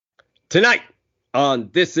Tonight on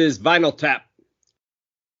This Is Vinyl Tap,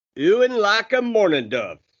 Ewing Like a Morning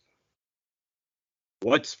Dove.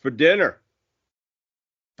 What's for dinner?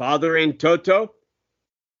 Fathering Toto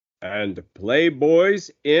and the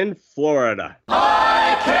Playboys in Florida.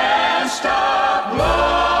 I can't stop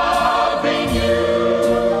loving you.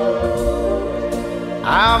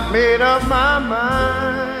 I've made up my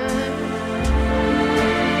mind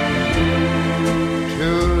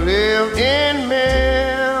to live in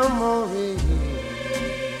memories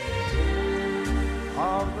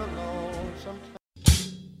of the lonesome time.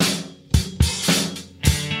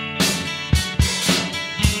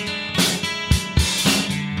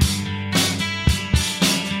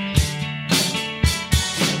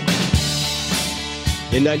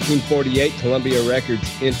 In 1948, Columbia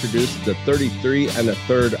Records introduced the 33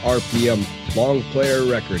 1/3 RPM long player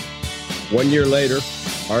record. 1 year later,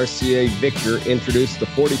 RCA Victor introduced the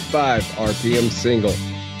 45 RPM single.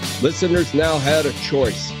 Listeners now had a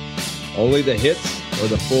choice, only the hits or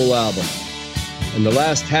the full album. In the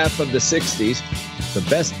last half of the 60s, the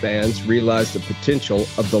best bands realized the potential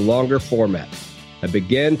of the longer format and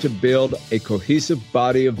began to build a cohesive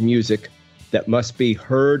body of music that must be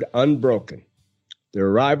heard unbroken. The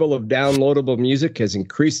arrival of downloadable music has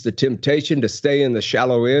increased the temptation to stay in the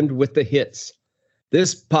shallow end with the hits.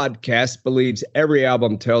 This podcast believes every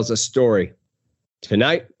album tells a story.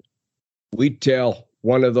 Tonight, we tell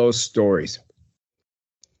one of those stories.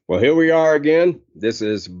 Well, here we are again. This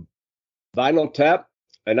is Vinyl Tap,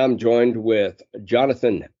 and I'm joined with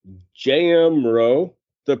Jonathan J.M. Rowe,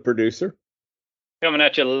 the producer. Coming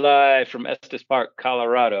at you live from Estes Park,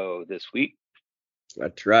 Colorado this week.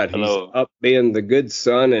 That's right. Hello. He's up being the good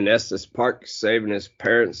son in Estes Park, saving his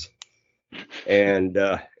parents and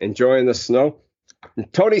enjoying the snow.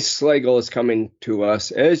 And Tony Slagle is coming to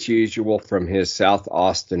us, as usual, from his South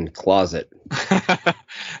Austin closet.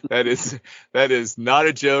 That is not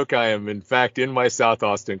a joke. I am, in fact, in my South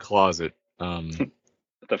Austin closet. The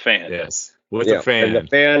fan. Yes, with the fan. And the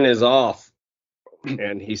fan is off.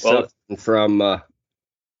 And he's suffering from,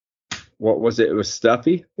 what was it? It was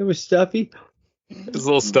stuffy? It was stuffy? It's a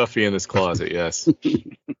little stuffy in this closet, yes.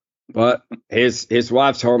 But his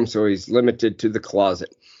wife's home, so he's limited to the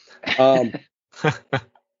closet. And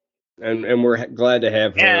we're glad to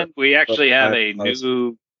have her. And we actually have a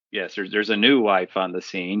new, there's a new wife on the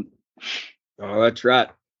scene. Oh, that's right.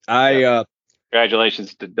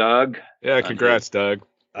 Congratulations to Doug. Yeah, congrats, Doug.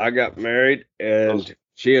 I got married, and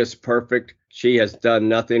she is perfect. She has done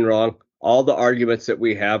nothing wrong. All the arguments that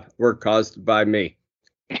we have were caused by me.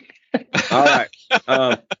 All right.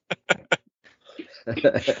 Got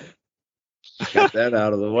that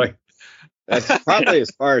out of the way. That's probably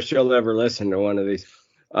as far as she'll ever listen to one of these.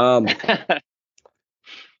 I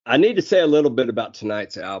need to say a little bit about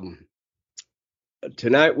tonight's album.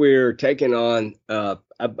 Tonight we're taking on,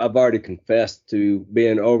 I've already confessed to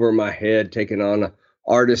being over my head, taking on an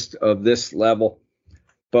artist of this level,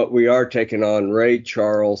 but we are taking on Ray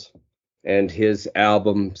Charles and his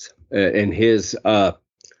albums, and his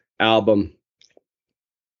album,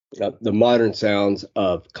 The Modern Sounds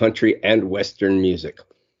of Country and Western Music.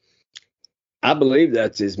 I believe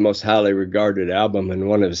that's his most highly regarded album and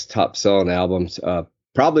one of his top selling albums.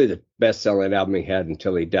 Probably the best selling album he had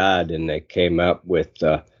until he died, and they came out with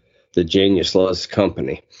the Genius Loves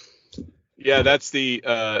Company. Yeah, that's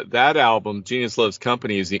that album, Genius Loves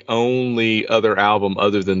Company, is the only other album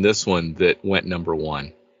other than this one that went number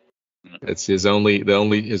one. It's his only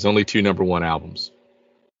two number one albums.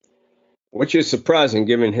 Which is surprising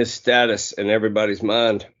given his status in everybody's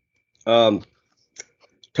mind.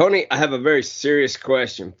 Tony, I have a very serious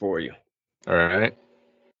question for you. All right.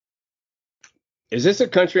 Is this a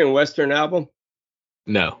country and western album?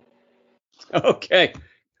 No. Okay.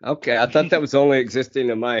 I thought that was only existing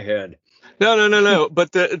in my head. No.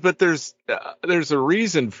 But there's a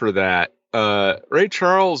reason for that. Ray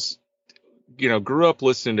Charles, grew up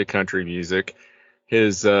listening to country music.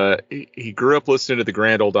 He grew up listening to the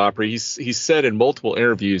Grand Ole Opry. He said in multiple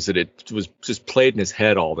interviews that it was just played in his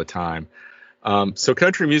head all the time. So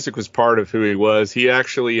country music was part of who he was. He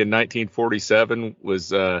actually in 1947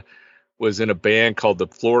 was in a band called the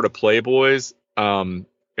Florida Playboys, and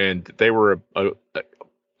they were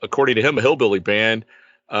according to him a hillbilly band.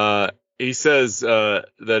 He says that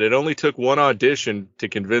it only took one audition to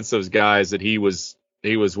convince those guys that he was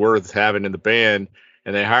worth having in the band.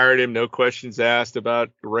 And they hired him, no questions asked about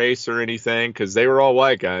race or anything, because they were all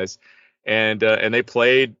white guys, and they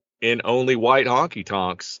played in only white honky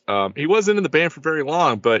tonks. He wasn't in the band for very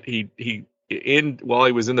long, but while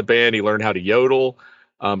he was in the band, he learned how to yodel.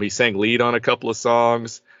 He sang lead on a couple of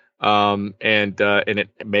songs. and it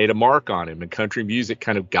made a mark on him. And country music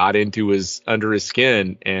kind of got into under his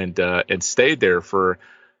skin and stayed there for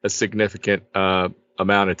a significant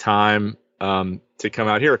amount of time to come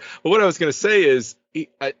out here. But what I was going to say is,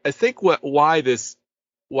 I think why this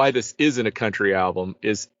isn't a country album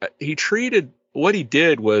is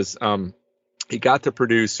he got the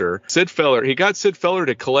producer, Sid Feller. He got Sid Feller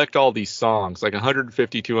to collect all these songs, like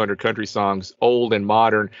 150, 200 country songs, old and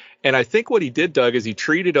modern. And I think what he did, Doug, is he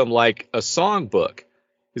treated them like a songbook.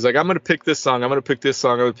 He's like, I'm going to pick this song. I'm going to pick this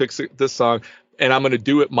song. I'm going to pick this song. And I'm going to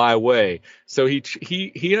do it my way. So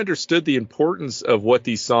he understood the importance of what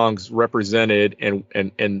these songs represented and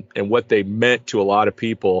what they meant to a lot of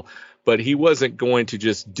people. But he wasn't going to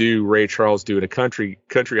just do Ray Charles doing a country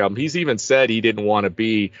album. He's even said he didn't want to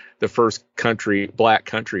be the first black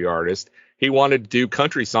country artist. He wanted to do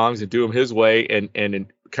country songs and do them his way and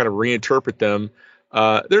kind of reinterpret them.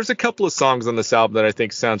 There's a couple of songs on this album that I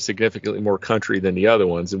think sound significantly more country than the other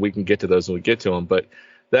ones, and we can get to those when we get to them. But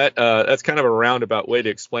that's kind of a roundabout way to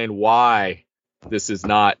explain why this is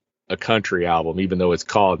not a country album, even though it's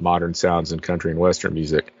called Modern Sounds in Country and Western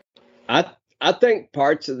Music. I think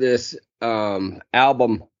parts of this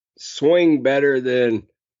album swing better than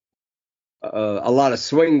a lot of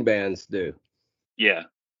swing bands do. Yeah.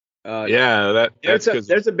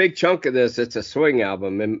 There's a big chunk of this. It's a swing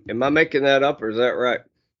album. Am I making that up, or is that right?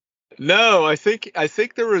 No, I think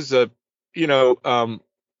there was a, and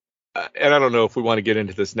I don't know if we want to get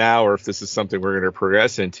into this now or if this is something we're going to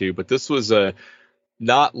progress into, but this was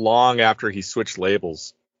not long after he switched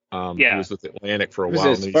labels. He was with Atlantic for a while. It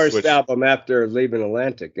was his first album after leaving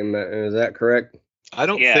Atlantic. Is that correct? I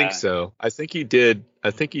don't think so. I think he did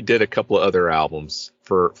a couple of other albums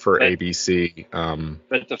for ABC.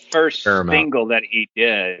 But the first single that he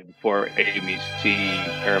did for ABC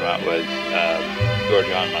Paramount was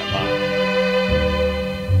Georgia on My Mind.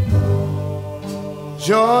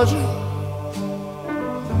 Georgia,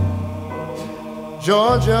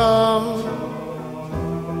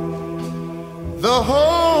 the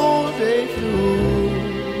whole day through,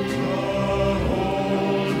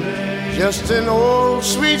 just an old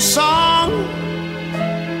sweet song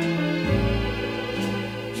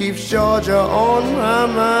keeps Georgia on my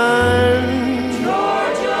mind.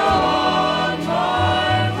 Georgia on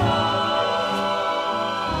my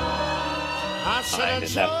mind. And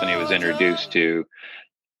that's when he was introduced to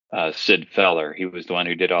Sid Feller. He was the one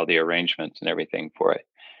who did all the arrangements and everything for it.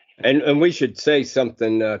 And we should say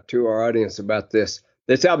something to our audience about this.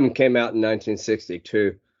 This album came out in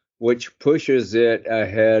 1962, which pushes it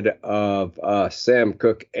ahead of Sam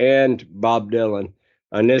Cooke and Bob Dylan.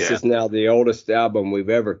 And this is now the oldest album we've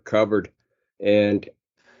ever covered. And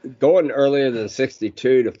going earlier than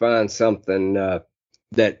 62 to find something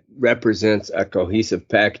that represents a cohesive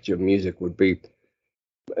package of music would be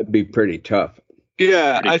pretty tough.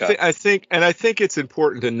 Yeah, I think it's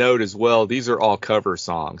important to note as well, these are all cover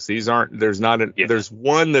songs. There's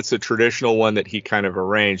one that's a traditional one that he kind of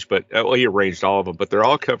arranged, but he arranged all of them, but they're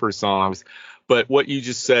all cover songs. But what you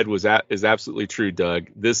just said is absolutely true,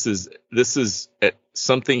 Doug. This is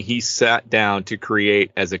something he sat down to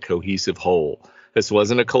create as a cohesive whole. This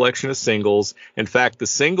wasn't a collection of singles. In fact, the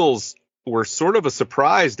singles were sort of a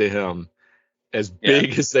surprise to him, as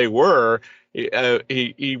big as they were.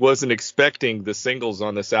 He wasn't expecting the singles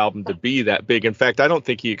on this album to be that big. In fact, I don't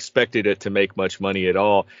think he expected it to make much money at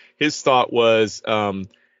all. His thought was,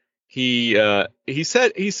 he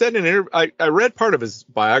said in an interview, I read part of his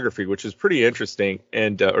biography, which is pretty interesting,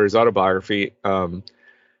 or his autobiography.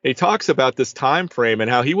 He talks about this time frame and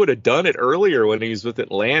how he would have done it earlier when he was with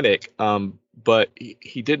Atlantic, but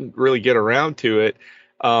he didn't really get around to it.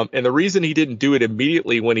 And the reason he didn't do it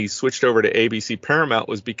immediately when he switched over to ABC Paramount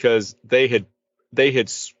was because they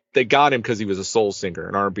got him because he was a soul singer,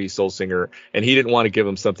 an R&B soul singer, and he didn't want to give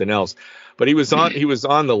him something else. But he was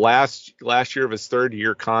on the last year of his third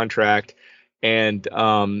year contract, and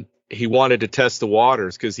he wanted to test the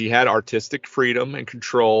waters because he had artistic freedom and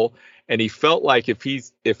control, and he felt like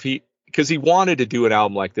because he wanted to do an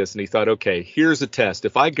album like this, and he thought, okay, here's a test.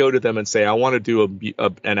 If I go to them and say I want to do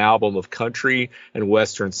an album of country and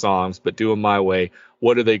Western songs, but do them my way,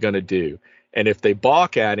 what are they going to do? And if they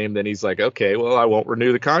balk at him, then he's like, okay, well, I won't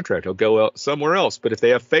renew the contract. I'll go somewhere else. But if they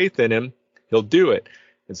have faith in him, he'll do it.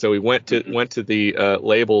 And so he went to the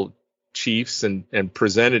label chiefs and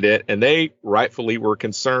presented it, and they rightfully were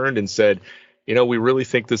concerned and said, we really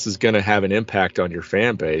think this is going to have an impact on your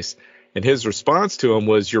fan base. And his response to him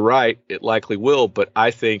was, you're right, it likely will, but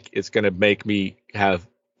I think it's going to make me have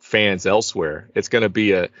fans elsewhere. It's a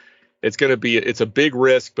big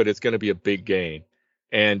risk, but it's going to be a big gain.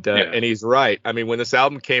 And he's right. I mean, when this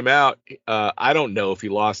album came out, I don't know if he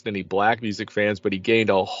lost any black music fans, but he gained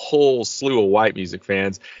a whole slew of white music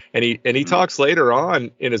fans. And he talks later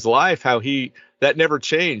on in his life how that never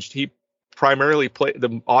changed. He primarily played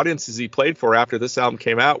the audiences he played for after this album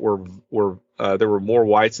came out were there were more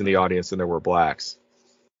whites in the audience than there were blacks.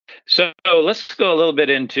 So let's go a little bit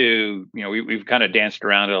into, we've kind of danced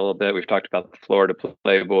around it a little bit. We've talked about the Florida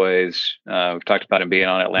Playboys. We've talked about him being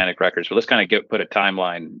on Atlantic Records. But let's kind of put a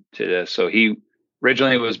timeline to this. So he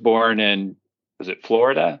originally was born in, was it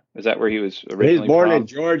Florida? Is that where he was originally He was born from? in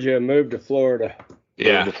Georgia and moved to Florida.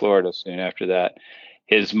 Moved to Florida soon after that.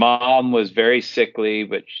 His mom was very sickly,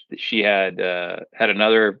 but she had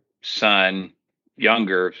another son,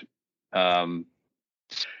 younger, and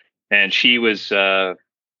she was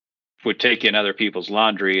would take in other people's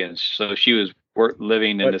laundry, and so she was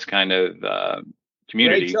living in this kind of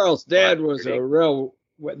community. Ray Charles' dad was a real.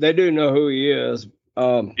 They do know who he is.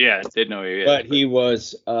 Did know who he is. But he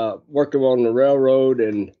was working on the railroad,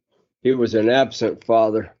 and he was an absent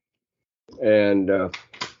father. And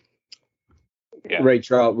Ray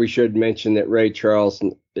Charles. We should mention that Ray Charles,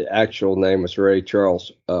 the actual name was Ray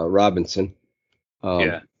Charles Robinson.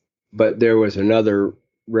 But there was another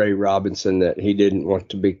Ray Robinson that he didn't want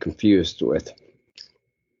to be confused with.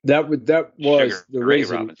 That was the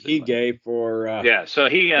reason Robinson he gave for so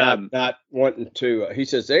he not wanting to. He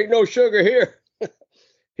says, "Ain't no sugar here."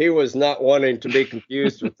 He was not wanting to be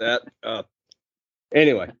confused with that.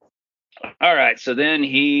 Anyway, all right. So then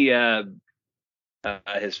he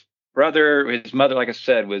his mother, like I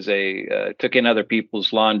said, was took in other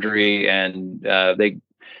people's laundry, and they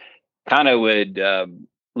kind of would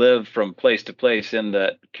live from place to place in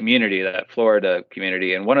that community, that Florida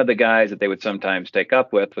community. And one of the guys that they would sometimes take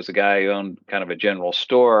up with was a guy who owned kind of a general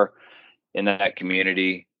store in that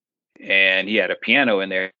community, and he had a piano in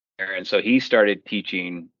there. And so he started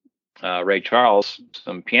teaching Ray Charles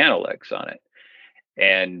some piano licks on it.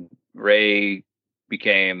 And Ray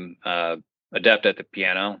became adept at the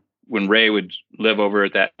piano. When Ray would live over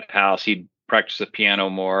at that house, he'd practice the piano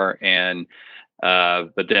more.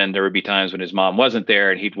 But then there would be times when his mom wasn't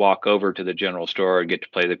there, and he'd walk over to the general store and get to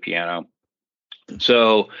play the piano.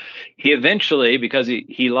 So he eventually, because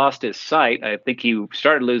he lost his sight, I think he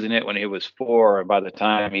started losing it when he was 4. And by the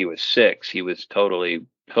time he was 6, he was totally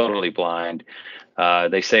blind.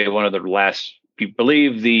 They say one of the last, if you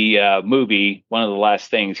believe the movie, one of the last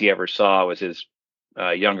things he ever saw was his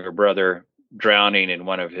younger brother drowning in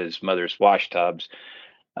one of his mother's wash tubs.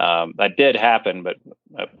 That did happen, but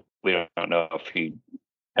we don't know if he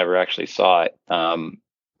ever actually saw it. And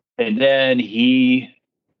then he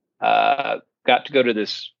got to go to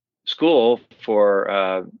this school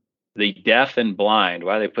for the deaf and blind.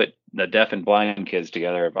 Why they put the deaf and blind kids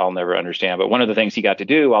together, I'll never understand. But one of the things he got to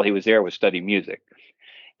do while he was there was study music.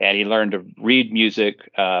 And he learned to read music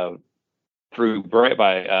through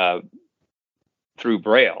Braille.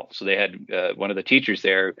 So they had one of the teachers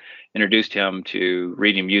there introduced him to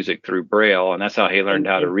reading music through Braille, and that's how he learned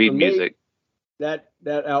how to read music. That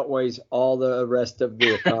outweighs all the rest of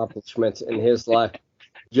the accomplishments in his life.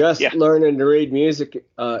 Just learning to read music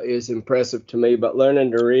is impressive to me, but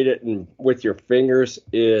learning to read it with your fingers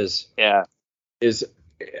is.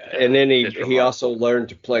 And then he also learned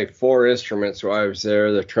to play 4 instruments while I was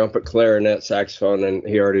there: the trumpet, clarinet, saxophone, and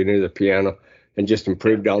he already knew the piano, and just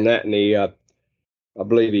improved on that. And he, I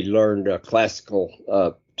believe, he learned classical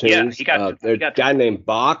tunes. Yeah, there's a guy named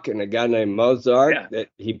Bach and a guy named Mozart that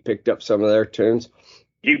he picked up some of their tunes.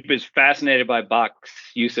 He was fascinated by Bach's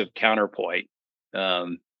use of counterpoint.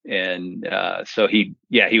 So he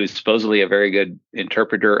was supposedly a very good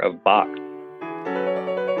interpreter of Bach.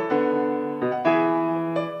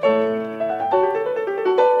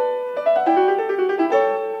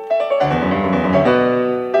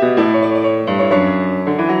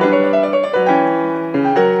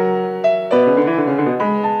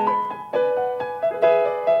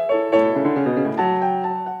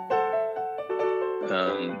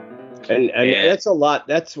 And that's a lot.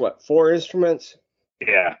 That's what, 4 instruments?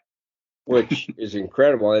 Yeah. Which is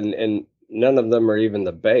incredible. And none of them are even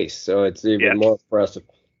the bass. So it's even more impressive.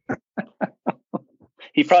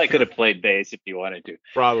 He probably could have played bass if he wanted to.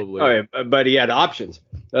 Probably. Oh, yeah, but he had options.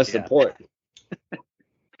 That's the point.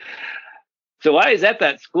 So while he's at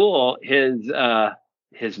that school,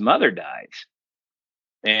 his mother dies.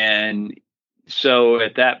 And so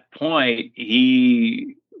at that point,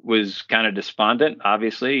 he was kind of despondent,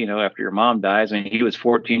 obviously, after your mom dies. I mean, he was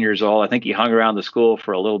 14 years old. I think he hung around the school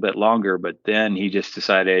for a little bit longer, but then he just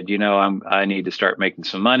decided, I need to start making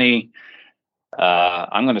some money.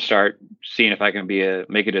 I'm going to start seeing if I can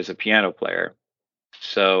make it as a piano player.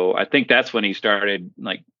 So I think that's when he started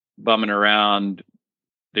like bumming around.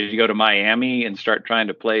 Did he go to Miami and start trying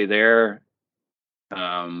to play there?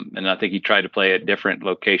 And I think he tried to play at different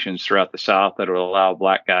locations throughout the South that would allow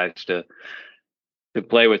black guys to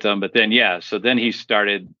play with them. But then, so then he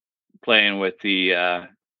started playing with the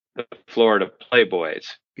Florida Playboys.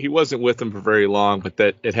 He wasn't with them for very long, but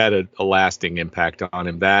that it had a lasting impact on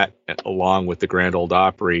him. That, along with the Grand Ole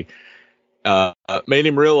Opry, made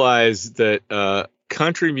him realize that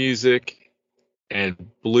country music and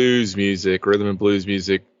blues music, rhythm and blues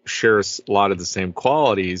music, share a lot of the same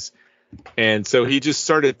qualities. And so he just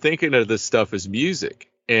started thinking of this stuff as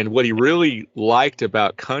music. And what he really liked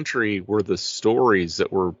about country were the stories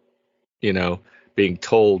that were, being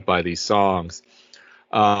told by these songs.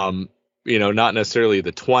 Not necessarily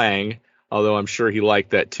the twang, although I'm sure he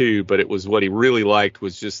liked that too. But it was what he really liked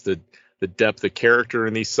was just the depth of character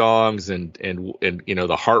in these songs and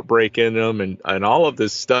the heartbreak in them and all of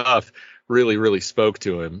this stuff really, really spoke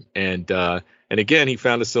to him. And again, he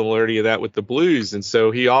found a similarity of that with the blues. And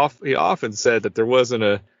so he often said that there wasn't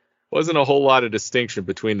a whole lot of distinction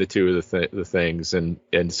between the two of the things. And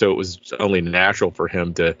so it was only natural for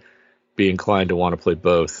him to be inclined to want to play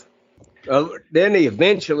both. Then he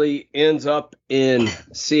eventually ends up in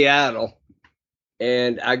Seattle.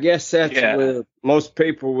 And I guess that's where most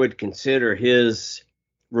people would consider his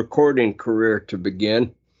recording career to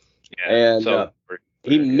begin. Yeah, and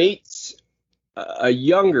he meets a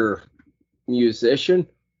younger musician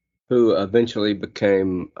who eventually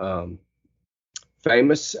became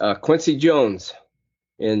famous, Quincy Jones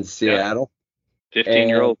in Seattle.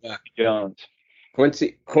 15-year-old Jones.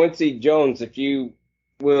 Quincy Jones, if you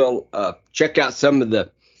will check out some of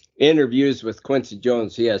the interviews with Quincy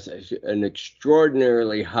Jones, he has an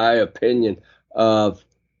extraordinarily high opinion of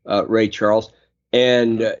Ray Charles.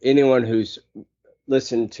 And anyone who's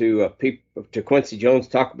listened to Quincy Jones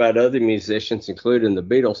talk about other musicians, including the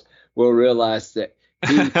Beatles, will realize that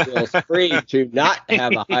he feels free to not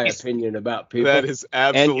have a high opinion about people. That is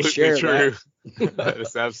absolutely true. That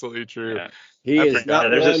is absolutely true. Yeah.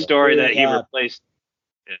 There's a story that he replaced.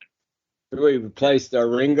 We replaced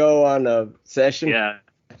Ringo on a session. Yeah,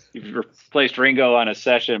 he replaced Ringo on a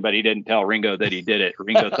session, but he didn't tell Ringo that he did it.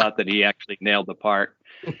 Ringo thought that he actually nailed the part.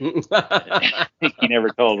 He never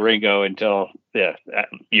told Ringo until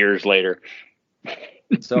years later.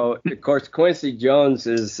 So, of course, Quincy Jones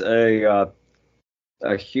is a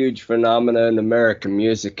huge phenomenon in American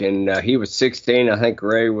music, and he was 16. I think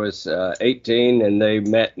Ray was 18, and they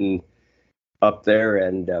met up there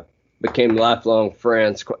and became lifelong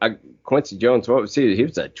friends. Quincy Jones, what was he? He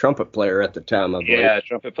was a trumpet player at the time, I believe. Yeah,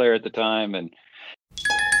 trumpet player at the time, and.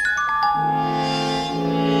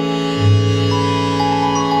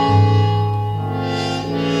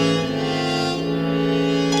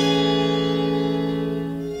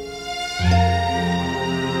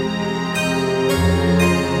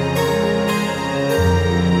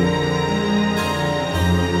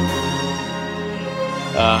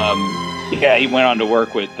 He went on to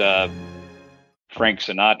work with Frank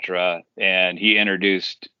Sinatra, and he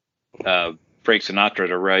introduced Frank Sinatra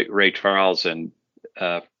to Ray Charles. And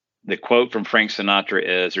the quote from Frank Sinatra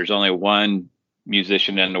is, "There's only one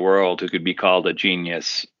musician in the world who could be called a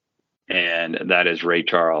genius, and that is Ray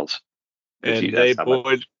Charles." And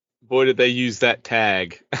boy, did they use that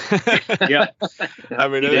tag. Yeah. I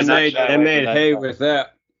mean, they made hay with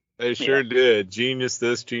that. They sure did. Genius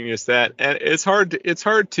this, genius that. And it's hard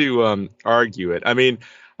to argue it. I mean,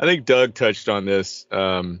 I think Doug touched on this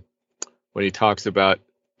when he talks about,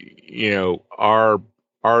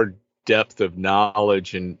 our depth of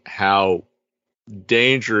knowledge and how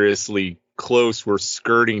dangerously close we're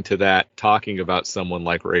skirting to that, talking about someone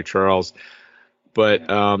like Ray Charles. But,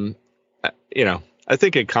 I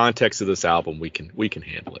think in context of this album, we can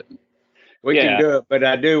handle it. We can do it, but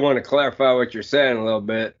I do want to clarify what you're saying a little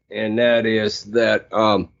bit, and that is that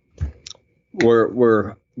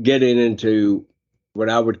we're getting into what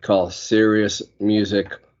I would call serious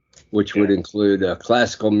music, which would include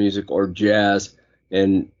classical music or jazz.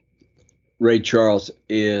 And Ray Charles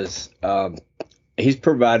is he's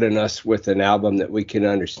providing us with an album that we can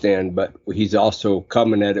understand, but he's also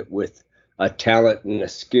coming at it with a talent and a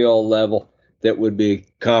skill level that would be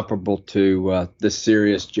comparable to the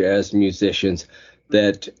serious jazz musicians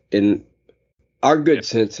that in our good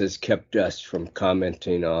sense has kept us from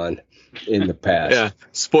commenting on in the past. Yeah.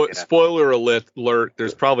 Spoiler alert,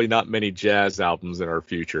 there's probably not many jazz albums in our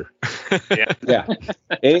future. Yeah.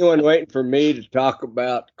 Anyone waiting for me to talk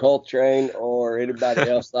about Coltrane or anybody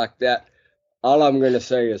else like that, all I'm going to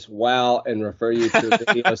say is wow and refer you to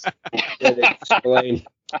videos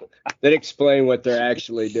that explain what they're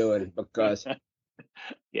actually doing, because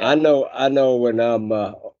Yeah. I know when I'm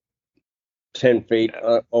 10 feet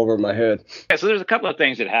over my head. Yeah, so there's a couple of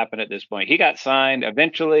things that happened at this point. He got signed.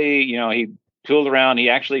 Eventually, he tooled around. He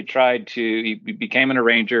actually he became an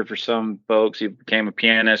arranger for some folks. He became a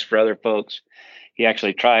pianist for other folks. He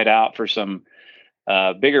actually tried out for some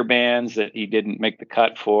bigger bands that he didn't make the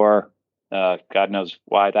cut for. God knows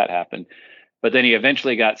why that happened. But then he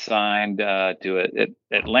eventually got signed to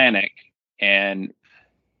Atlantic, and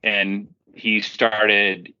he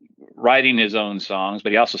started writing his own songs,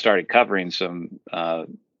 but he also started covering some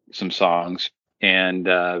songs,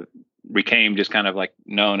 and became just kind of like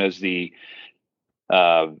known as the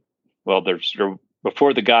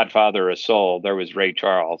before the Godfather of Soul, there was Ray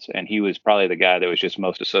Charles, and he was probably the guy that was just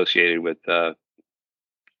most associated with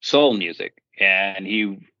soul music. And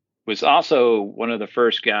he was also one of the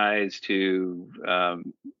first guys to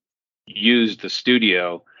use the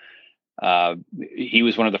studio. He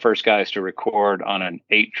was one of the first guys to record on an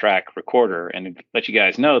 8-track recorder. And to let you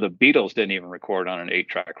guys know, the Beatles didn't even record on an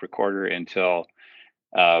 8-track recorder until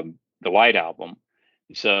the White Album.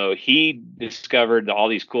 So he discovered all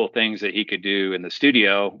these cool things that he could do in the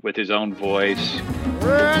studio with his own voice.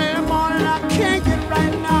 Early in the morning, I can't get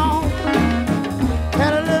right now.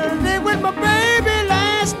 Had a little date with my baby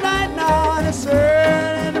last night now, and it's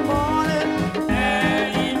early in the morning.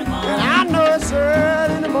 And I know it's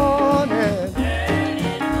early in the morning.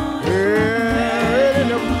 Early in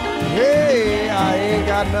the morning. Hey, I ain't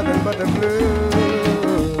got nothing but the blues.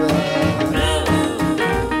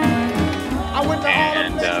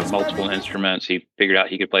 Multiple instruments. He figured out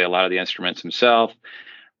he could play a lot of the instruments himself.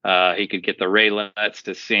 He could get the Raelettes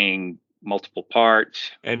to sing multiple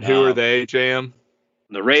parts. And who are they, JM?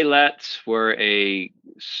 The Raelettes were a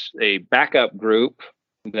backup group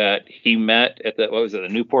that he met at the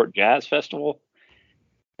Newport Jazz Festival,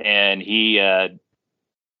 and he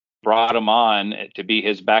brought them on to be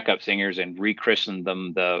his backup singers and rechristened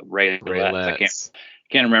them the Raelettes.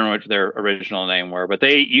 I can't remember what their original name were, but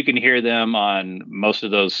you can hear them on most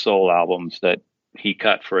of those soul albums that he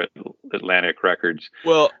cut for Atlantic Records.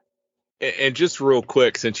 Well, and just real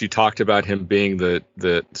quick, since you talked about him being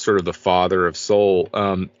the sort of the father of soul,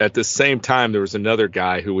 at the same time, there was another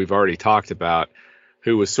guy who we've already talked about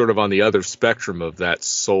who was sort of on the other spectrum of that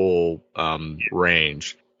soul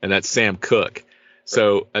range, and that's Sam Cooke.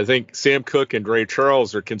 So I think Sam Cooke and Ray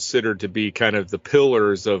Charles are considered to be kind of the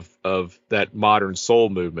pillars of that modern soul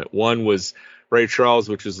movement. One was Ray Charles,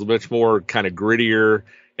 which is much more kind of grittier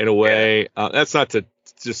in a way. Yeah. That's not to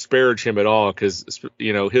disparage him at all, because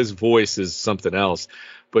his voice is something else.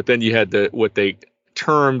 But then you had what they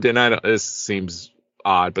termed, and this seems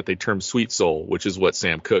odd, but they termed sweet soul, which is what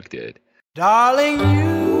Sam Cooke did. Darling,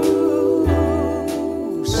 you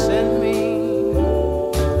send me.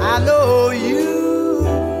 I know you.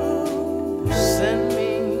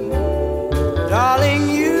 Darling,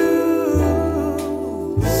 you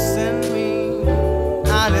send me.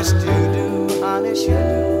 Honest you do, honest you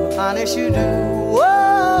do, honest you do.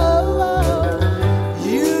 Whoa,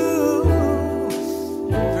 you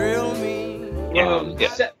thrill me.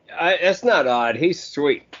 That's not odd. He's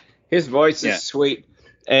sweet. His voice is sweet,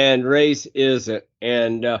 and Ray's isn't.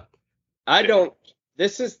 And I don't.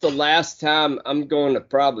 This is the last time I'm going to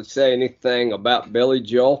probably say anything about Billy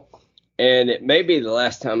Joel. And it may be the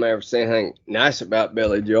last time I ever say anything nice about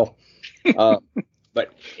Billy Joel.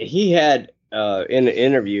 But he had, in an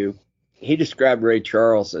interview, he described Ray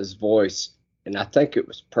Charles' voice, and I think it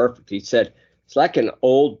was perfect. He said, it's like an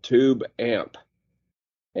old tube amp.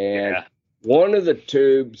 And one of the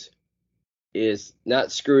tubes is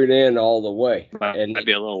not screwed in all the way. And might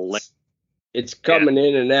be a little late. It's coming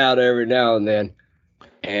in and out every now and then.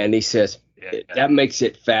 And he says, that makes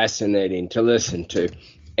it fascinating to listen to.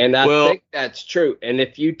 And I think that's true. And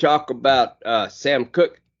if you talk about Sam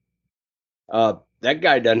Cooke, that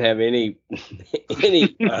guy doesn't have any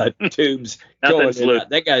tubes going in.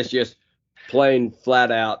 That guy's just plain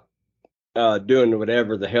flat out doing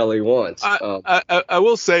whatever the hell he wants. I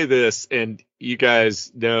will say this, and you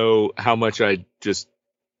guys know how much I just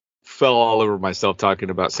fell all over myself talking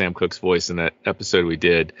about Sam Cooke's voice in that episode we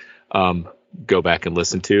did. Go back and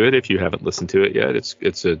listen to it if you haven't listened to it yet.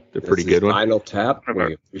 It's a pretty good one. Final Tap.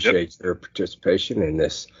 We appreciate their participation in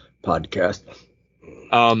this podcast.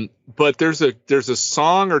 But there's a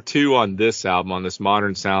song or two on this album, on this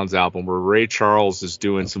Modern Sounds album, where Ray Charles is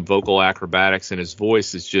doing some vocal acrobatics, and his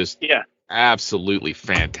voice is just absolutely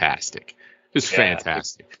fantastic. Just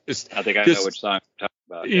fantastic. I think I know which song you're talking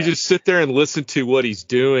about. You just sit there and listen to what he's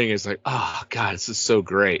doing. It's like, oh God, this is so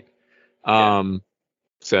great. So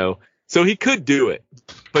So he could do it,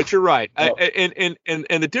 but you're right. Well- And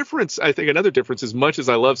the difference, I think, another difference, as much as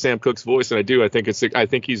I love Sam Cooke's voice, and I think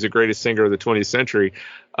he's the greatest singer of the 20th century.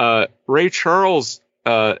 Ray Charles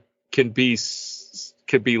can be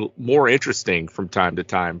more interesting from time to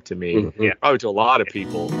time to me. Mhm. Yeah, probably to a lot of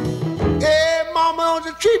people. Hey, mama, don't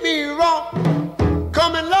you treat me wrong.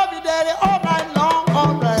 Come and love you, daddy, all night long,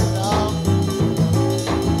 all night long.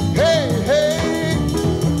 Hey, hey,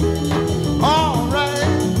 all right.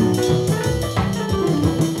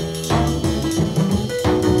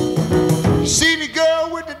 See the girl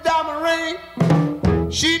with the diamond ring?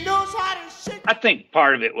 She knows how to shake. I think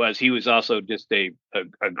part of it was he was also just a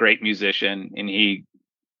great musician, and he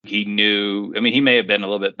knew. I mean, he may have been a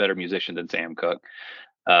little bit better musician than Sam Cooke.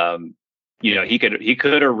 He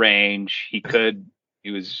could arrange. He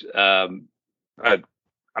was. I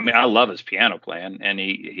mean, I love his piano playing, and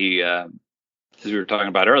he as we were talking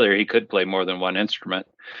about earlier, he could play more than one instrument.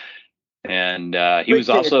 And he was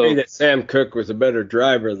also agree that Sam Cooke was a better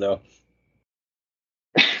driver, though.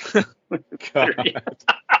 God.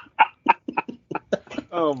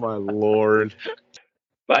 Oh my Lord.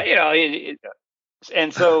 But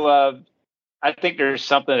and so I think there's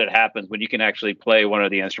something that happens when you can actually play one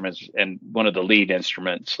of the instruments and one of the lead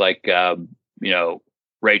instruments, like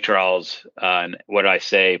Ray Charles and What I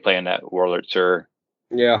Say playing that Wurlitzer.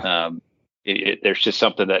 Yeah. There's just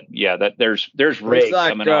something that there's Ray It's like,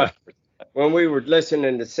 coming off. When we were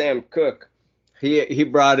listening to Sam Cooke, he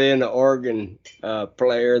brought in an organ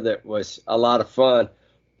player that was a lot of fun.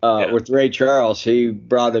 With Ray Charles, he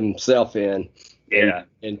brought himself in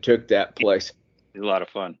and took that place. It was a lot of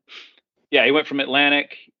fun. Yeah, he went from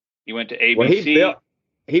Atlantic. He went to ABC. Well,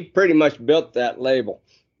 he pretty much built that label.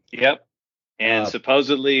 Yep. And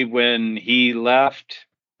supposedly when he left,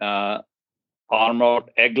 Arnold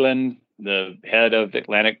Eglin, the head of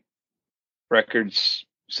Atlantic Records,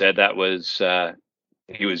 said that was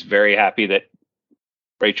he was very happy that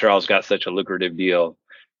Ray Charles got such a lucrative deal.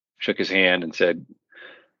 Shook his hand and said,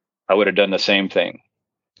 I would have done the same thing.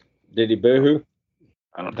 Did he boohoo?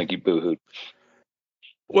 I don't think he boohooed.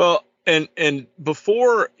 Well, and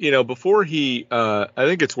before he, I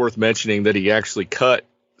think it's worth mentioning that he actually cut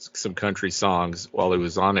some country songs while he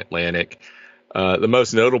was on Atlantic. The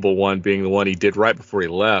most notable one being the one he did right before he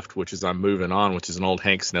left, which is I'm Moving On, which is an old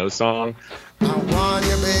Hank Snow song. I want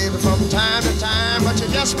you, baby, from time to time, but you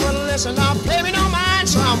just wouldn't listen. Now, play me no mind,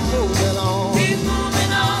 so I'm moving on. Keep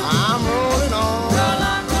moving on. I'm rolling on. Roll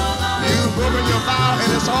on, roll on. You've broken your vow,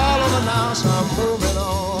 and it's all over now, so I'm moving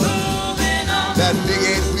on. Moving on. That big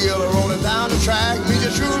 8 wheel rolling down the track. Need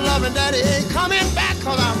your true love, and daddy ain't coming back,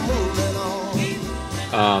 cause I'm moving on.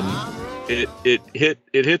 It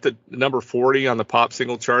hit the number 40 on the pop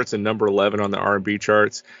single charts and number 11 on the R&B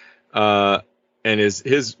charts. And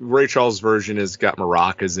his Ray Charles version has got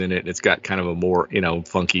maracas in it, and it's got kind of a more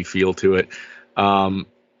funky feel to it.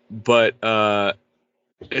 But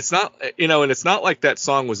it's not and it's not like that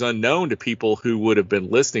song was unknown to people who would have been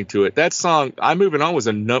listening to it. That song I'm Moving On was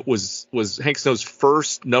Hank Snow's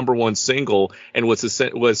first number one single, and was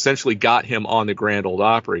essentially got him on the Grand Ole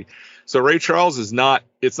Opry. So Ray Charles it's not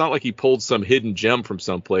like he pulled some hidden gem from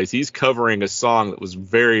someplace. He's covering a song that was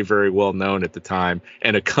very, very well known at the time,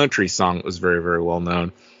 and a country song that was very, very well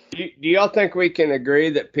known. Do y'all think we can agree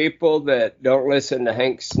that people that don't listen to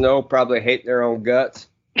Hank Snow probably hate their own guts?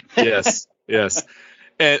 Yes, yes.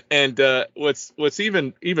 And what's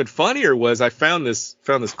even funnier was I found this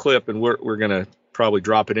clip, and we're gonna probably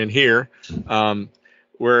drop it in here,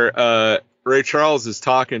 where Ray Charles is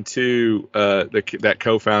talking to that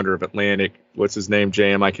co-founder of Atlantic. What's his name?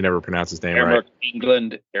 JM. I can never pronounce his name right.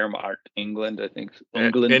 Airmark England, I think.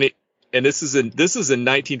 England. And this is in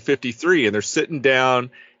 1953, and they're sitting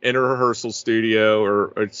down in a rehearsal studio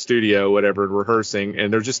or studio, whatever, rehearsing,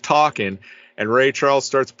 and they're just talking. And Ray Charles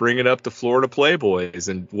starts bringing up the Florida Playboys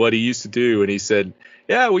and what he used to do, and he said,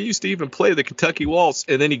 "Yeah, we used to even play the Kentucky Waltz."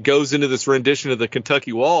 And then he goes into this rendition of the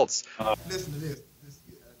Kentucky Waltz. Listen to this. This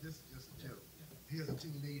is just a joke. Here's a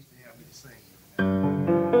tune they used to have me to sing.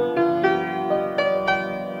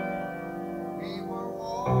 We were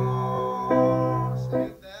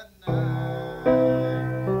waltzing that night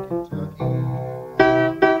in Kentucky.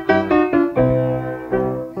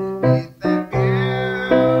 Beneath that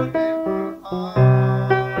beautiful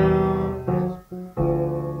harvest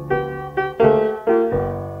moon.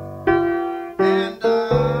 And I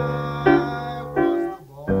was the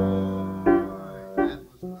boy that was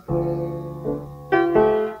looking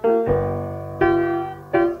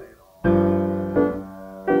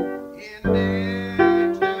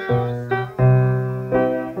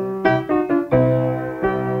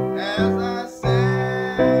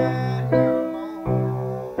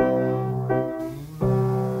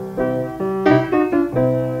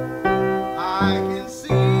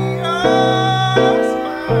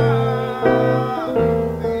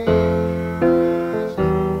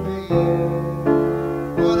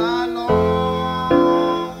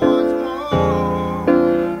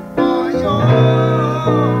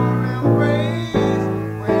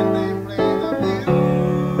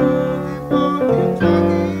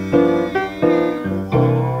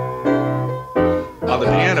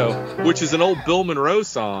Bill Monroe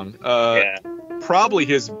song. Yeah. Probably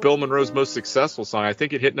Bill Monroe's most successful song. I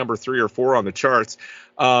think it hit number 3 or 4 on the charts.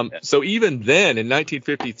 So even then, in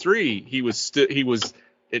 1953, he was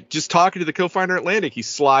just talking to the Co-Finder Atlantic. He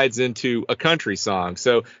slides into a country song.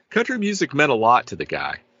 So country music meant a lot to the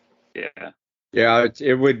guy. Yeah. Yeah,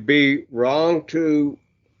 it would be wrong to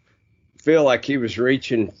feel like he was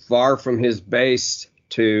reaching far from his base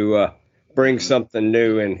to bring something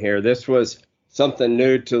new in here. This was something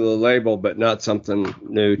new to the label, but not something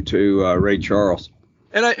new to Ray Charles.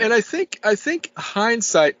 And I think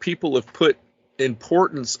hindsight, people have put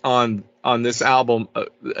importance on this album,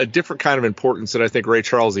 a different kind of importance that I think Ray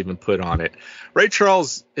Charles even put on it. Ray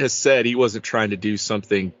Charles has said he wasn't trying to do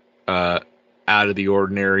something out of the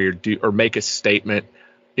ordinary or make a statement.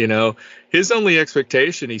 You know, his only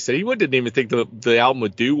expectation, he said, he didn't even think the album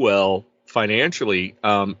would do well financially.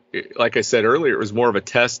 Like I said earlier, it was more of a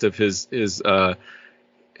test of his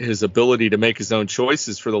ability to make his own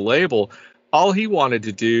choices for the label. All he wanted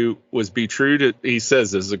to do was be true to, he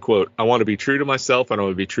says, as a quote, "I want to be true to myself and I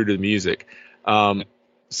want to be true to the music."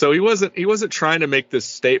 So he wasn't trying to make this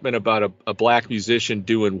statement about a black musician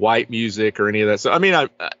doing white music or any of that. So I mean,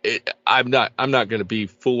 I'm not going to be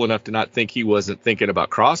fool enough to not think he wasn't thinking about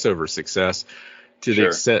crossover success to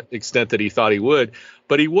the extent that he thought he would.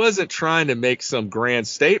 But he wasn't trying to make some grand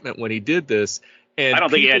statement when he did this. And I don't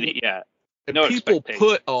think he had. No people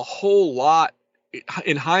put a whole lot.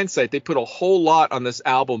 In hindsight, they put a whole lot on this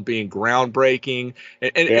album being groundbreaking,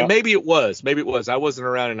 and maybe it was. I wasn't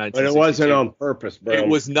around in 1962. But it wasn't on purpose, bro. It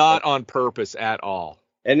was not on purpose at all.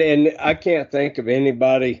 And I can't think of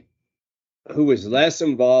anybody who was less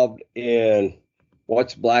involved in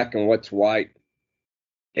what's black and what's white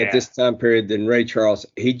at this time period than Ray Charles.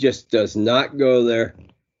 He just does not go there.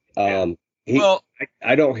 I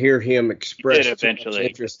don't hear him express too much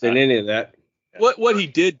interest in any of that. What he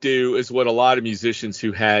did do is what a lot of musicians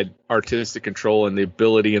who had artistic control and the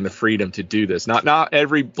ability and the freedom to do this. Not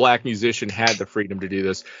every black musician had the freedom to do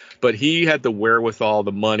this, but he had the wherewithal,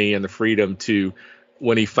 the money, and the freedom to,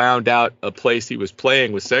 when he found out a place he was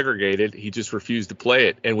playing was segregated, he just refused to play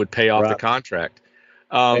it and would pay off the contract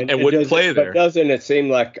and wouldn't play there. But doesn't it seem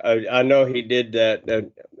like, I know he did that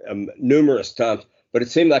numerous times, but it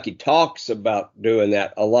seemed like he talks about doing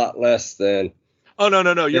that a lot less than. Oh,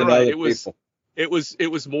 no, you're right. It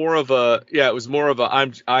was more of a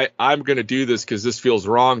I'm going to do this because this feels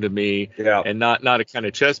wrong to me, and not a kind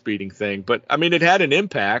of chest beating thing. But I mean, it had an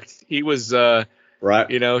impact. He was right.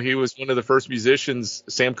 You know, he was one of the first musicians.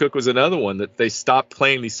 Sam Cooke was another one that they stopped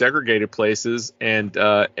playing these segregated places and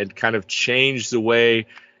kind of changed the way.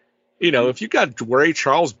 You know, if you got Ray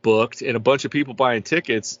Charles booked and a bunch of people buying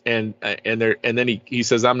tickets and then he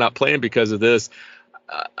says, "I'm not playing because of this."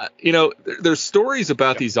 You know, there's stories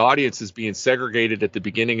about these audiences being segregated at the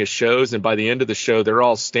beginning of shows, and by the end of the show, they're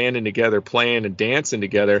all standing together, playing and dancing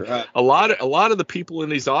together. Right. A lot of the people in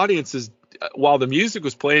these audiences, while the music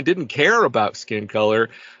was playing, didn't care about skin color,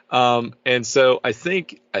 and so I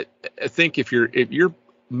think if you're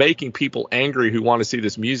making people angry who want to see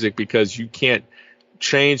this music because you can't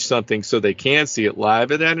change something so they can see it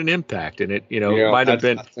live, it had an impact, and it might have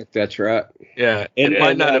been. I think that's right. Yeah, and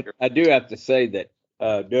I do have to say that.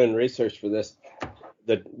 Doing research for this,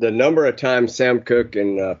 the number of times Sam Cooke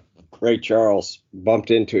and Ray Charles bumped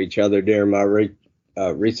into each other during my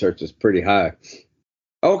research is pretty high.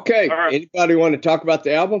 Okay, right. Anybody want to talk about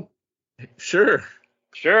the album? Sure.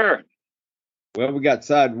 Well, we got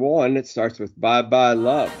side one. It starts with Bye Bye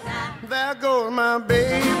Love. There goes my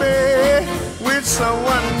baby with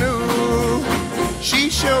someone new. She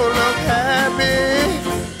sure look happy,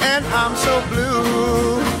 and I'm so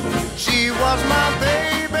blue. She was my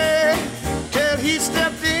baby till he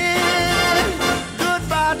stepped in.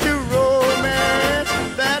 Goodbye to romance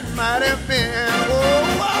that might have been. Whoa,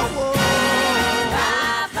 whoa,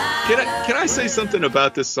 whoa. Can I say something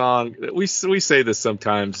about this song? We say this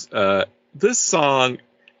sometimes. This song,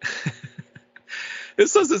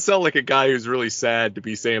 this doesn't sound like a guy who's really sad to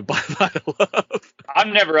be saying bye bye to love. I've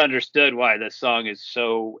never understood why this song is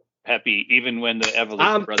so peppy, even when the Everly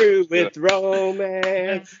I'm Brothers through with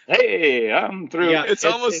romance. Hey, I'm through. Yeah, it's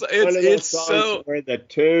almost it's so where the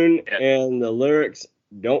tune and the lyrics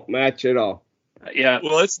don't match at all. Yeah.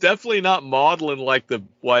 Well, it's definitely not modeling like the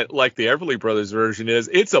Everly Brothers version is.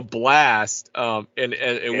 It's a blast. And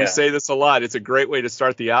we say this a lot. It's a great way to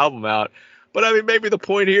start the album out. But I mean, maybe the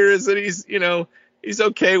point here is that he's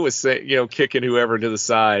okay with kicking whoever to the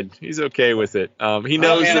side. He's okay with it. He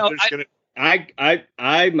knows that there's gonna.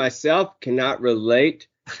 I myself cannot relate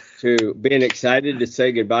to being excited to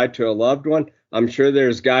say goodbye to a loved one. I'm sure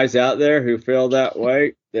there's guys out there who feel that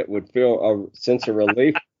way that would feel a sense of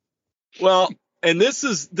relief. Well, and this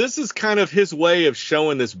is kind of his way of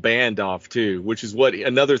showing this band off too, which is what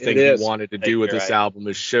another thing he wanted to do with this album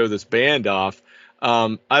is show this band off.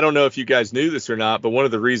 I don't know if you guys knew this or not, but one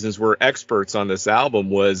of the reasons we're experts on this album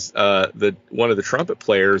was one of the trumpet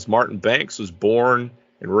players, Martin Banks, was born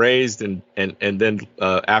and raised and then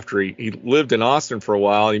after he lived in Austin for a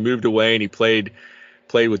while, he moved away and he played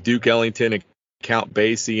with Duke Ellington and Count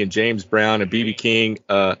Basie and James Brown and B.B. King,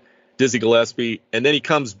 Dizzy Gillespie, and then he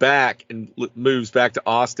comes back and moves back to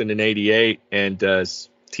Austin in '88 and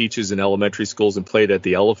teaches in elementary schools and played at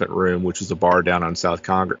the Elephant Room, which is a bar down on South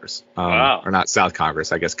Congress. Wow. Or not South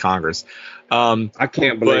Congress, I guess Congress. I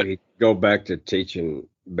can't believe he go back to teaching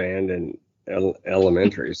band in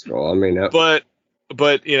elementary school. I mean, but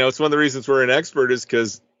it's one of the reasons we're an expert is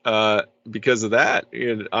because of that.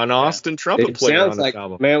 An Austin trumpet player on this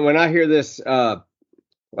album. Man, when I hear this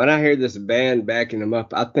band backing them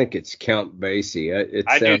up, I think it's Count Basie.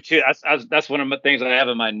 I do too. That's one of the things I have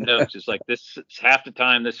in my notes. It's like this half the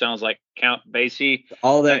time this sounds like Count Basie.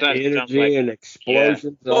 All that energy and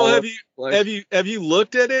explosions. Yeah. Well, have you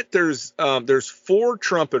looked at it? There's 4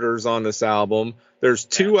 trumpeters on this album. There's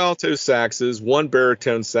 2 alto saxes, 1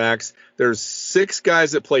 baritone sax. There's 6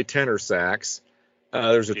 guys that play tenor sax.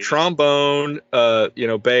 There's a trombone,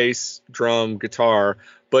 bass, drum, guitar.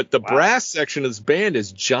 But the brass section of this band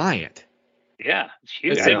is giant. Yeah, it's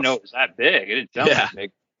huge. I didn't know it was that big. It didn't sound that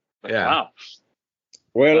big. But wow.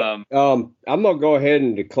 Well, I'm going to go ahead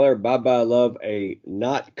and declare Bye Bye Love a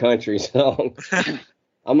not country song.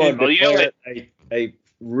 I'm going to declare it a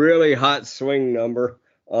really hot swing number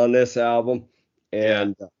on this album.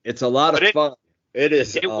 And it's a lot of fun. It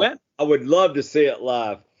is. I would love to see it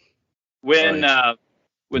live. When the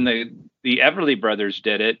Everly Brothers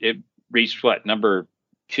did it, it reached number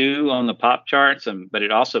 2 on the pop charts, but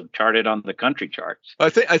it also charted on the country charts. I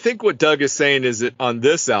think what Doug is saying is that on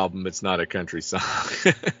this album, it's not a country song.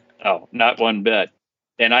 Oh, not one bit.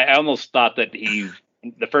 And I almost thought that the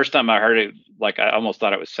first time I heard it, I almost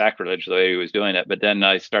thought it was sacrilege the way he was doing it. But then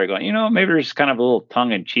I started going, maybe there's kind of a little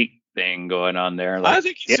tongue-in-cheek thing going on there. I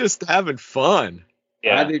think he's just having fun.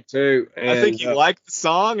 Yeah. I do too. And I think he liked the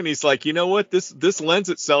song, and he's like, you know what, this lends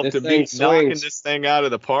itself to me knocking this thing out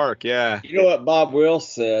of the park. Yeah. You know what Bob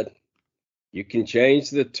Wills said? You can change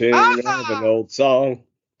the tune of an old song,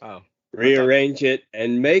 rearrange it,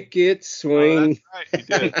 and make it swing. Oh, that's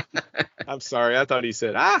right, he did. I'm sorry, I thought he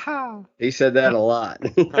said aha. He said that a lot.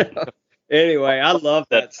 Anyway, I love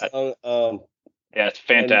that song. Yeah, it's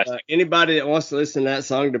fantastic. And, anybody that wants to listen to that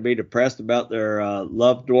song to be depressed about their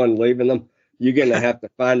loved one leaving them, you're going to have to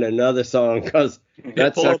find another song because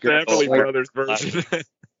that's the Everly Brothers version.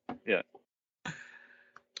 Yeah.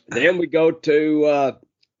 Then we go to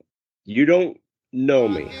You Don't Know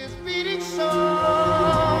Me. It's beating so,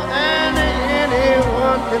 and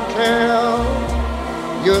anyone can tell.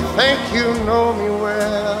 You think you know me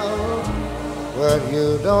well, but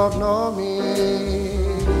you don't know me.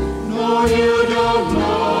 No, you don't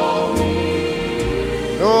know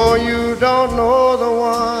me. No, you don't know the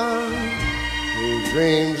one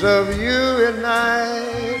dreams of you at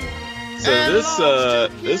night. So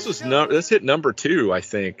this hit number 2, I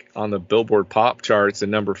think, on the Billboard Pop charts and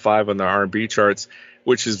number 5 on the R&B charts,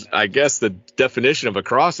 which is, I guess, the definition of a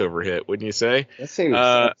crossover hit, wouldn't you say? That seems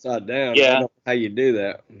upside down. Yeah. I don't know how you do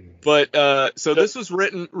that. But so this was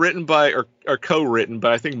written by or co-written,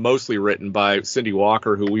 but I think mostly written by Cindy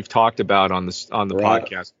Walker, who we've talked about on the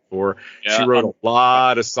podcast before. Yeah. She wrote a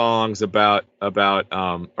lot of songs about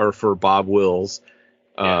or for Bob Wills.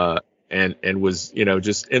 And was,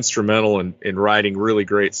 just instrumental in writing really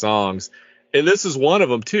great songs. And this is one of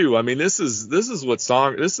them too. I mean, this is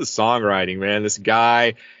songwriting, man. This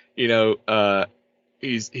guy,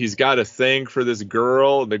 he's got a thing for this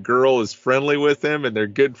girl. The girl is friendly with him and they're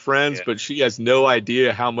good friends, but she has no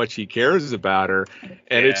idea how much he cares about her.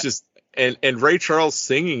 And it's just, and Ray Charles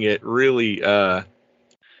singing it really,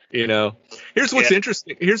 here's what's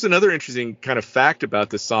interesting. Here's another interesting kind of fact about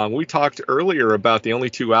this song. We talked earlier about the only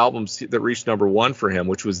 2 albums that reached number 1 for him,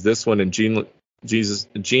 which was this one and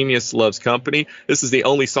Genius Loves Company. This is the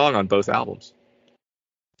only song on both albums.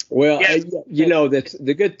 Well, that's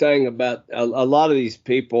the good thing about a lot of these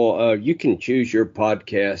people. You can choose your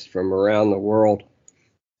podcast from around the world,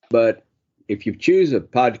 but if you choose a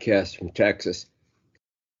podcast from Texas,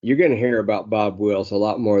 you're going to hear about Bob Wills a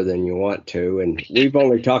lot more than you want to. And we've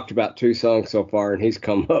only talked about 2 songs so far, and he's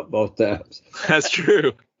come up both times. That's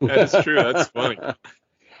true. That's true. That's funny.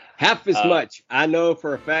 Half as much. I know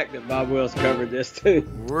for a fact that Bob Wills covered this too.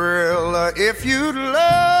 Well, if you love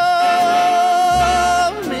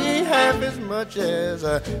me half as much as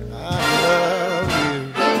I love you,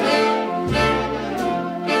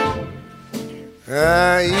 You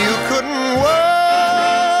couldn't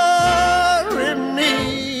worry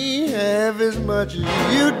me half as much as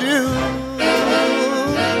you do.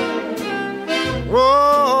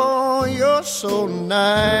 Oh, you're so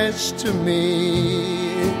nice to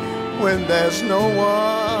me when there's no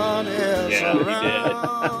one else Yeah, he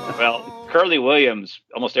around. did. Well, Curly Williams,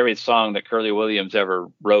 almost every song that Curly Williams ever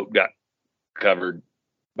wrote got covered.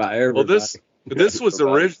 By Well, everybody. this was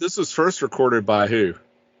this was first recorded by who?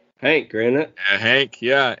 Hank, isn't it? Hank.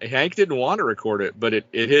 Yeah, Hank didn't want to record it, but it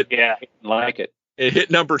hit Yeah, I didn't like it. it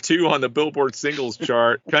hit number 2 on the Billboard singles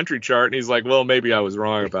chart, country chart, and he's like, well, maybe I was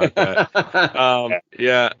wrong about that.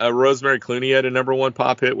 Rosemary Clooney had a number 1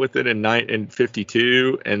 pop hit with it in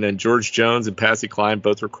 52, and then George Jones and Patsy Cline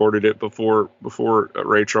both recorded it before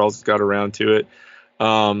Ray Charles got around to it.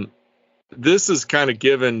 This is kind of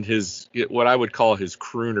given his what I would call his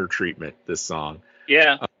crooner treatment. This song.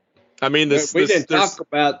 Yeah. I mean, we didn't talk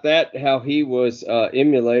about that, how he was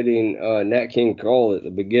emulating Nat King Cole at the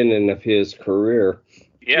beginning of his career.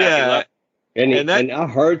 Yeah. And I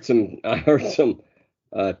heard some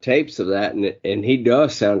tapes of that, and he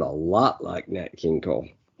does sound a lot like Nat King Cole.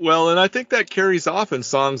 Well, and I think that carries off in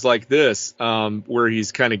songs like this, where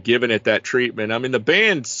he's kind of giving it that treatment. I mean, the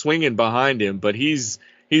band's swinging behind him, but he's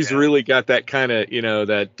really got that kind of,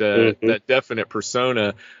 that definite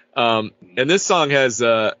persona. And this song has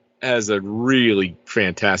a really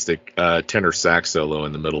fantastic tenor sax solo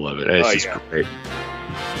in the middle of it. It's just great.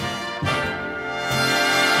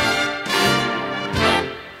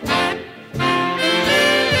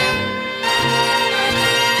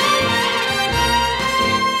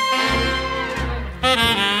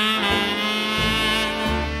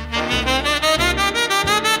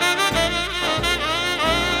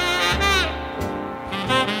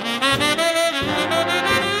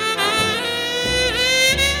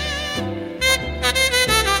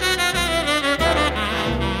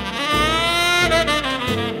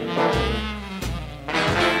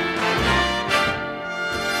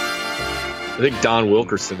 I think Don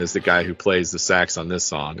Wilkerson is the guy who plays the sax on this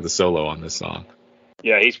song, the solo on this song.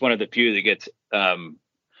 Yeah, he's one of the few that gets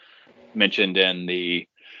mentioned in the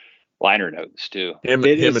liner notes too.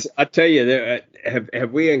 I tell you,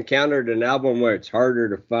 have we encountered an album where it's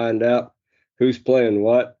harder to find out who's playing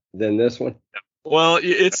what than this one? Well,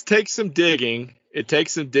 it takes some digging.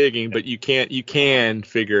 But you can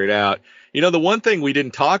figure it out. You know, the one thing we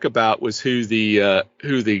didn't talk about was who the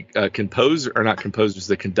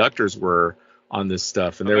conductors were on this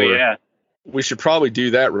stuff. And we should probably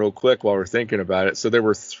do that real quick while we're thinking about it. So there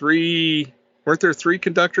were weren't there 3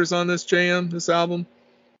 conductors on this this album?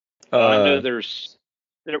 I know there's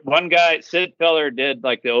one guy, Sid Feller, did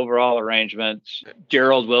like the overall arrangements.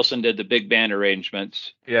 Gerald Wilson did the big band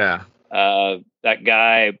arrangements. Yeah. That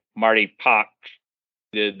guy, Marty Pock,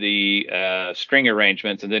 did the string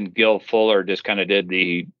arrangements, and then Gil Fuller just kind of did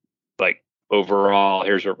the like overall,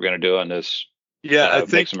 here's what we're going to do on this. Yeah,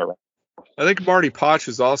 I think Marty Potch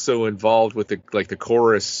is also involved with the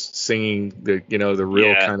chorus singing, the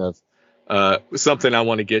real kind of something I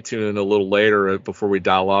want to get to in a little later before we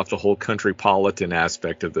dial off the whole countrypolitan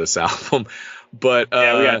aspect of this album. But we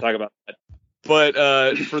got to talk about that.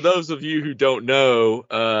 But for those of you who don't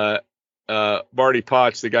know, Marty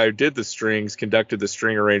Potch, the guy who did the strings, conducted the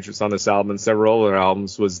string arrangements on this album and several other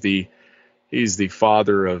albums, he's the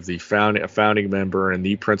father of the founding member and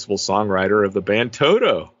the principal songwriter of the band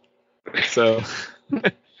Toto. So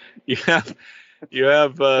you have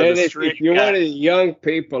and if you're one of the young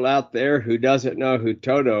people out there who doesn't know who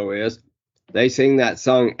Toto is, they sing that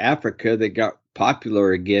song Africa that got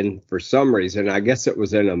popular again for some reason. I guess it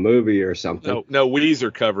was in a movie or something. No,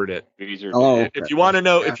 Weezer covered it. Okay. If you want to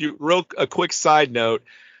know, a quick side note,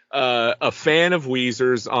 a fan of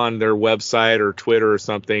Weezer's on their website or Twitter or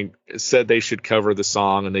something said they should cover the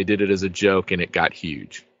song, and they did it as a joke, and it got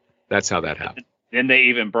huge. That's how that happened. Then they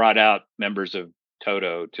even brought out members of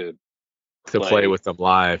Toto to play with them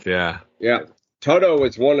live. Yeah. Toto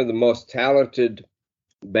is one of the most talented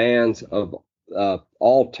bands of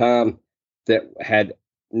all time that had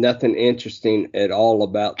nothing interesting at all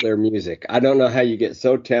about their music. I don't know how you get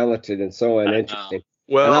so talented and so uninteresting.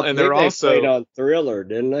 Well, and they're also played on Thriller,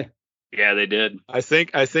 didn't they? Yeah, they did. I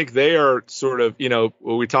think they are sort of,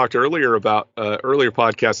 when we talked earlier about earlier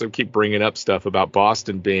podcasts, I keep bringing up stuff about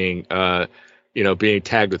Boston being being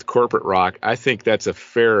tagged with corporate rock. I think that's a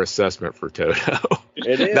fair assessment for Toto.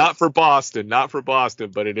 It is. Not for Boston,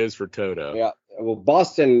 but it is for Toto. Yeah. Well,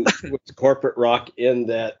 Boston was corporate rock in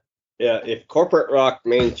that if corporate rock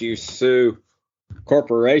means you sue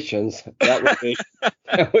corporations,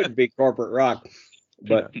 that would be corporate rock.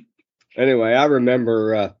 But anyway, I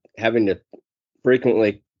remember having to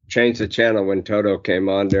frequently change the channel when Toto came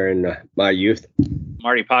on during my youth.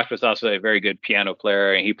 Marty Pox was also a very good piano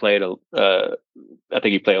player, and he played I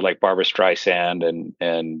think he played like Barbra Streisand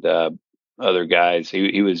and other guys.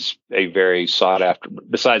 He was a very sought after.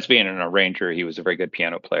 Besides being an arranger, he was a very good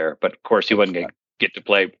piano player. But of course, he wouldn't get to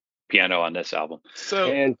play piano on this album.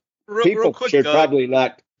 So And real people quick, should Doug, probably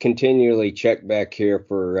not continually check back here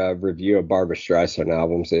for review of Barbra Streisand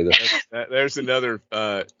albums either. there's another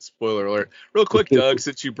spoiler alert. Real quick, Doug,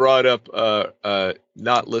 since you brought up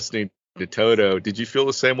not listening to Toto, did you feel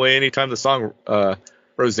the same way anytime the song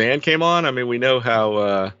Roseanne came on? I mean, we know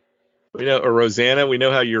how Rosanna. We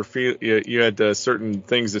know how you had certain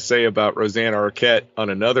things to say about Rosanna Arquette on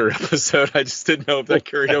another episode. I just didn't know if that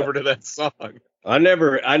carried over to that song. I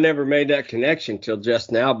never made that connection till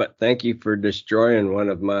just now, but thank you for destroying one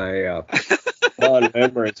of my fond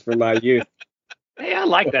memories from my youth. Hey, I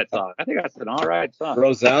like that song. I think that's an all right song.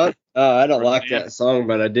 Roseanne? I don't like Roseanne. that song,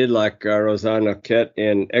 but I did like Rosanna Arquette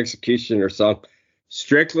in Executioner song,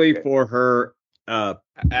 strictly for her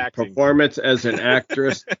Acting. performance as an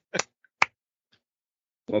actress.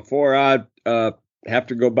 Before I have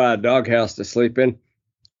to go buy a doghouse to sleep in,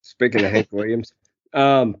 speaking of Hank Williams,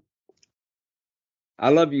 I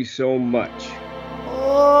love you so much.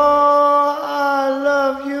 Oh, I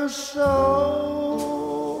love you so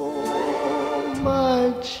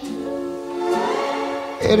much.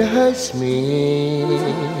 It hurts me,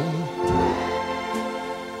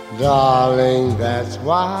 darling. That's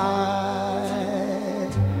why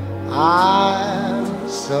I'm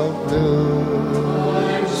so blue.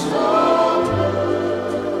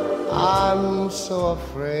 I'm so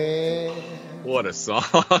afraid. What a song!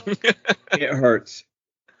 It hurts.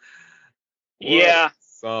 Yeah.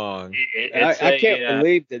 Song. I can't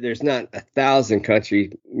believe that there's not 1,000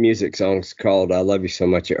 country music songs called "I Love You So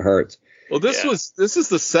Much It Hurts." Well, this is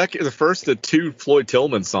the first of two Floyd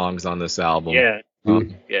Tillman songs on this album. Yeah.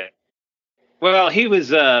 Yeah. Well, he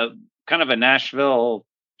was kind of a Nashville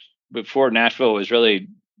before Nashville was really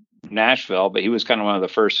Nashville, but he was kind of one of the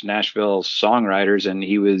first Nashville songwriters, and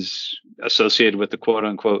he was associated with the quote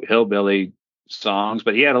unquote hillbilly songs,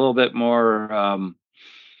 but he had a little bit more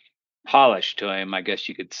polish to him, I guess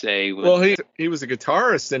you could say. Well, he was a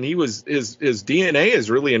guitarist, and his DNA is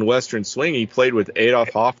really in Western swing. He played with Adolf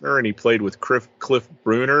Hoffner, and he played with Cliff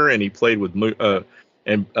Bruner, and he played with Moon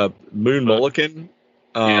Mullican.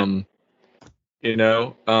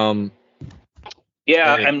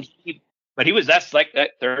 But that's like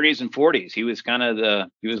that 30s and 40s. He was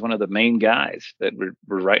one of the main guys that were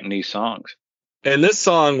writing these songs. And this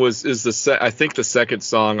song is I think the second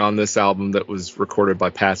song on this album that was recorded by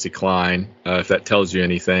Patsy Cline, if that tells you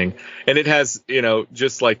anything. And it has,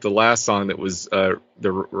 just like the last song that was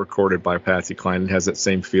recorded by Patsy Cline, it has that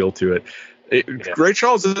same feel to it. Ray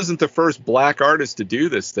Charles isn't the first black artist to do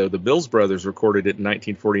this, though. The Mills Brothers recorded it in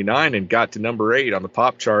 1949 and got to number 8 on the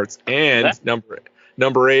pop charts and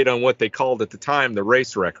number 8 on what they called at the time the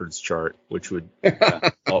race records chart, which would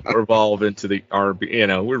evolve into the R&B.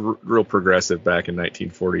 We're real progressive back in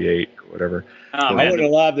 1948 or whatever. I would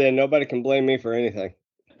have loved it. Nobody can blame me for anything.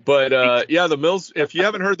 But the Mills. If you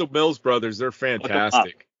haven't heard the Mills Brothers, they're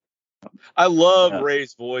fantastic. I love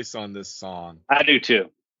Ray's voice on this song. I do too.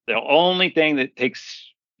 The only thing that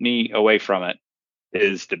takes me away from it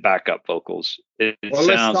is the backup vocals.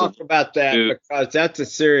 Let's talk about that because that's a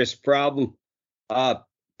serious problem.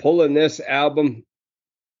 Pulling this album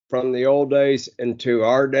from the old days into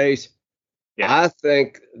our days, I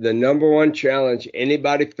think the number one challenge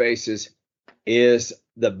anybody faces is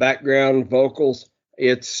the background vocals.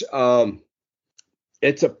 It's a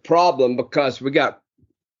problem because we got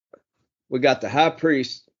the high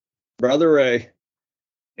priest, Brother Ray,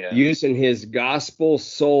 using his gospel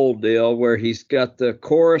soul deal where he's got the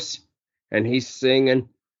chorus and he's singing.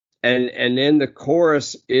 And then the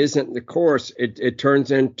chorus isn't the chorus. It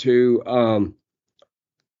turns into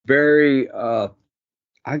very I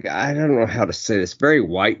don't know how to say this. Very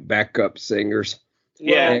white backup singers.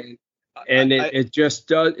 Yeah. And it just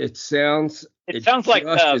does. It sounds like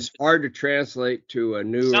it's hard to translate to a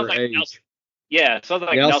newer age. It sounds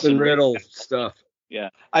like Nelson Riddle stuff. Yeah.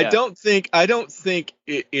 I don't think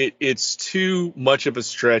it's too much of a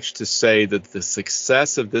stretch to say that the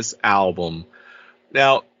success of this album.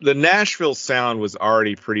 Now, the Nashville sound was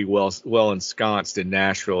already pretty well ensconced in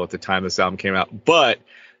Nashville at the time this album came out. But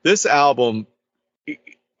this album,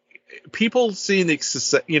 people seeing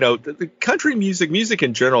the country music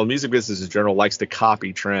in general, music business in general likes to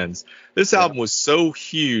copy trends. This album was so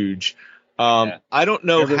huge. I don't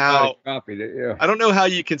know how copied it. I don't know how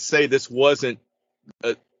you can say this wasn't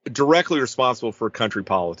directly responsible for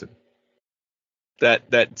Countrypolitan. That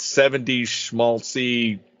 70s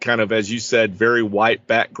schmaltzy kind of, as you said, very white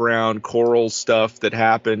background choral stuff that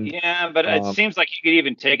happened. Yeah, but it seems like you could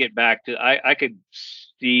even take it back to I could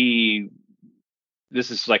see this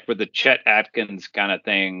is like where the Chet Atkins kind of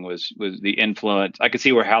thing was the influence. I could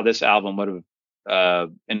see how this album would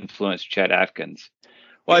have influenced Chet Atkins.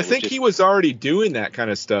 Well, I think he was already doing that kind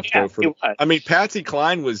of stuff though. I mean, Patsy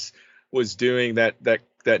Cline was doing that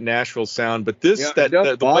Nashville sound, but this it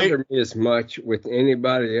doesn't bother me as much with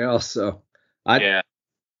anybody else. So I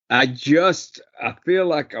feel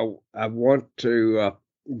like I want to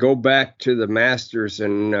go back to the masters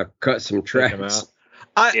and cut some tracks.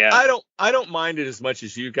 I don't mind it as much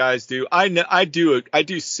as you guys do. I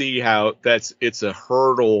do see how it's a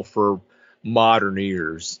hurdle for modern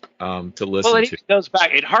ears to listen to.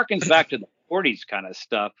 It harkens back to the 40s kind of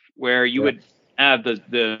stuff where you would have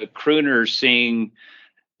the crooners sing,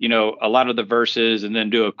 you know, a lot of the verses and then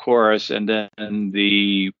do a chorus, and then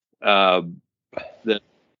the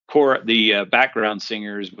background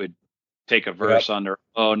singers would take a verse on their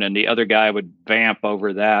own, and the other guy would vamp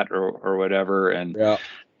over that or whatever. And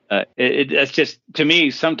it's just, to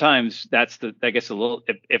me, sometimes that's I guess a little.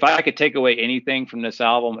 If I could take away anything from this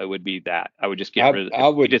album, it would be that. I would just get rid of it. I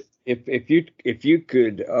would just if you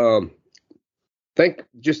could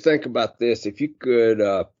think about this. If you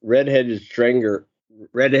could redheaded stranger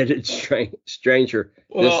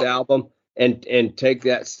this album and take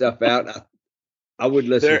that stuff out, I would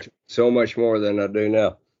listen to so much more than I do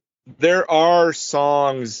now. There are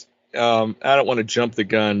songs, I don't want to jump the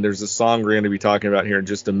gun. There's a song we're going to be talking about here in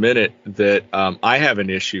just a minute that I have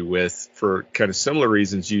an issue with for kind of similar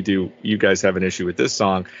reasons you do. You guys have an issue with this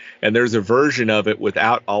song, and there's a version of it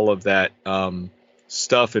without all of that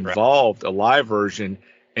stuff involved, a live version,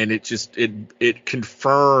 and it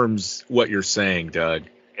confirms what you're saying, Doug.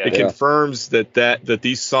 It confirms that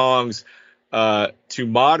these songs, to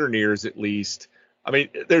modern ears at least, I mean,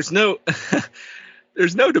 there's no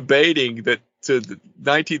debating that to the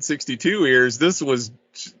 1962 ears, this was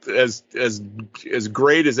as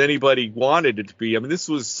great as anybody wanted it to be. I mean, this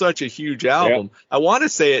was such a huge album. Yeah. I want to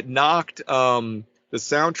say it knocked the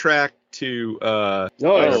soundtrack to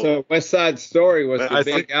so West Side Story was the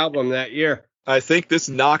big album that year. I think this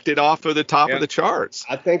knocked it off of the top of the charts.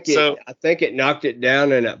 I think it knocked it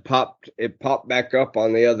down, and it popped back up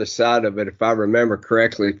on the other side of it, if I remember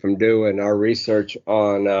correctly from doing our research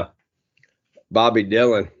on Bobby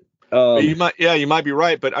Dylan. You might be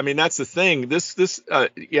right, but I mean, that's the thing. It's I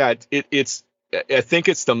think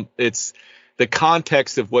it's the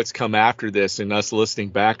context of what's come after this and us listening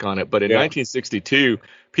back on it. But in 1962,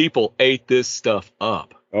 people ate this stuff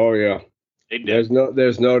up. Oh yeah. There's no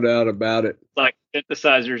doubt about it. Like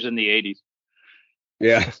synthesizers in the 80s.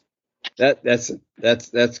 Yeah,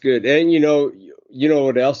 that's good. And you know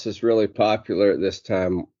what else is really popular at this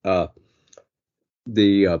time?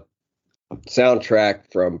 The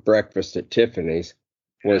soundtrack from Breakfast at Tiffany's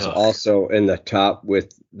was also in the top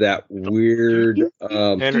with that weird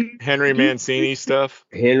Henry Mancini stuff.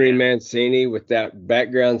 Henry Mancini with that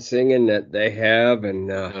background singing that they have,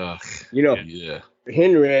 and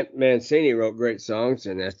Henry Mancini wrote great songs,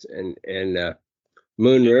 and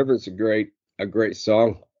Moon River's a great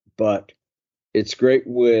song, but it's great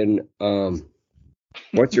when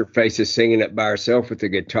what's her face is singing it by herself with the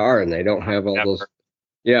guitar, and they don't have all those.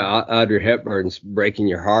 Yeah, Audrey Hepburn's breaking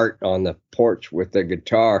your heart on the porch with the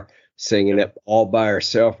guitar, singing it all by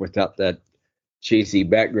herself without that cheesy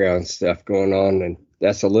background stuff going on, and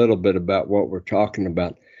that's a little bit about what we're talking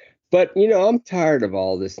about. But I'm tired of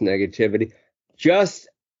all this negativity. Just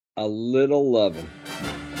a little loving.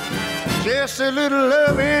 Just a little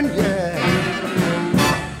loving,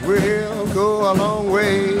 yeah, will go a long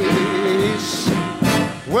ways.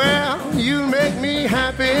 Well, you make me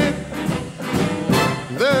happy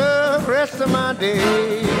the rest of my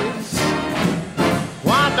days.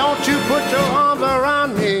 Why don't you put your arms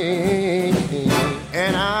around me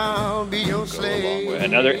and I'll be your slave?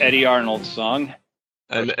 Another Eddie Arnold song.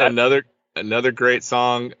 Another great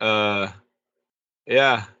song.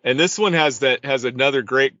 Yeah, and this one has another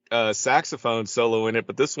great saxophone solo in it,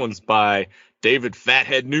 but this one's by David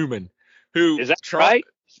Fathead Newman, who is that right?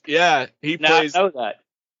 Yeah, he plays. I know that.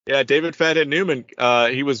 Yeah, David Fathead Newman.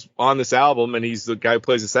 He was on this album, and he's the guy who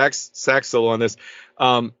plays the sax solo on this.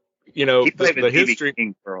 He played the history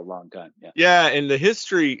King for a long time. Yeah, and the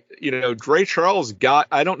history. Ray Charles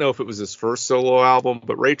I don't know if it was his first solo album,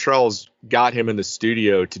 but Ray Charles got him in the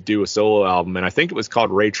studio to do a solo album, and I think it was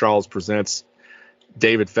called Ray Charles Presents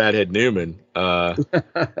David Fathead Newman.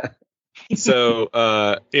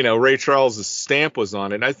 So Ray Charles' stamp was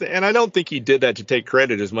on it. And I don't think he did that to take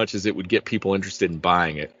credit as much as it would get people interested in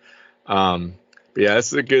buying it. But yeah, this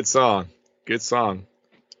is a good song. Good song.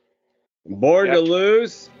 Born to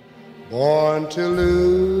Lose. Born to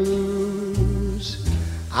lose,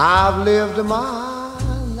 I've lived my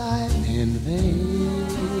life in vain.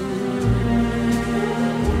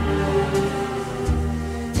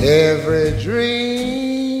 Every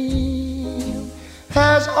dream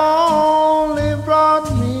has only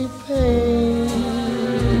brought me pain.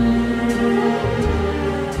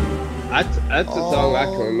 That's a song I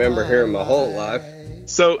can remember hearing my whole life.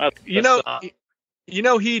 So That's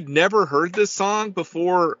he'd never heard this song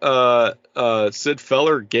before Sid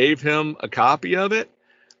Feller gave him a copy of it.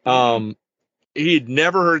 He'd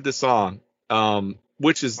never heard the song,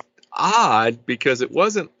 which is odd because it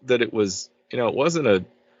wasn't that it was, it wasn't a.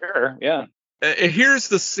 Sure, yeah.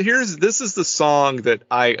 This is the song that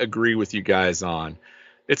I agree with you guys on.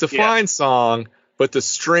 It's a fine song, but the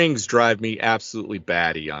strings drive me absolutely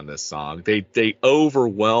batty on this song. They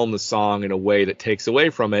overwhelm the song in a way that takes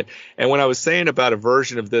away from it. And when I was saying about a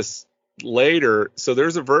version of this later, so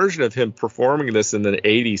there's a version of him performing this in the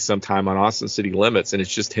 80s sometime on Austin City Limits, and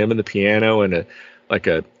it's just him and the piano and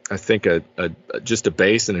just a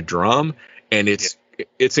bass and a drum, and it's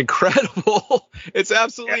incredible. It's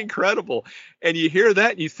absolutely incredible. And you hear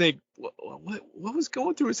that and you think, what was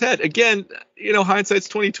going through his head? Again, hindsight's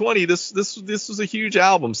 2020. This was a huge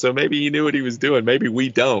album, so maybe he knew what he was doing. Maybe we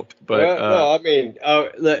don't. But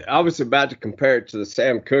I was about to compare it to the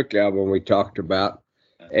Sam Cooke album we talked about.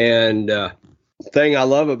 And the thing I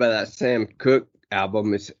love about that Sam Cooke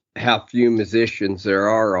album is how few musicians there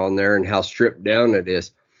are on there and how stripped down it is.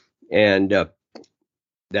 And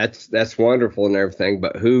that's wonderful and everything,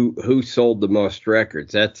 but who sold the most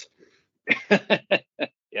records? That's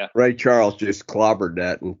yeah. Ray Charles just clobbered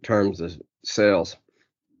that in terms of sales.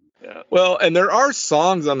 Yeah. Well, and there are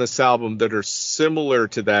songs on this album that are similar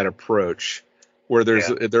to that approach, where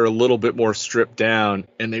they're a little bit more stripped down,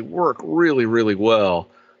 and they work really, really well.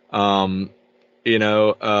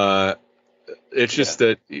 It's just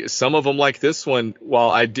that some of them, like this one,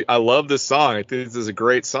 while I love this song, I think this is a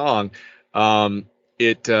great song.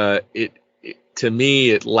 It to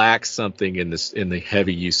me, it lacks something in the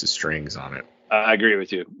heavy use of strings on it. I agree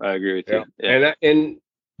with you. Yeah. And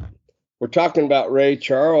we're talking about Ray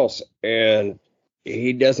Charles, and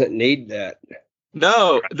he doesn't need that.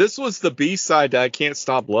 No, this was the B-side to I Can't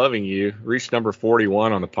Stop Loving You, reached number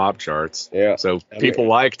 41 on the pop charts. Yeah. So people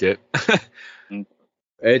liked it.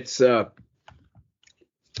 It's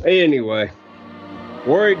anyway,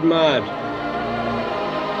 Worried Mind.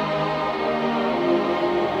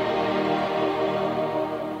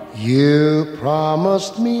 You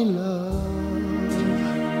promised me love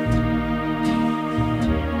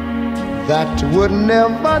that would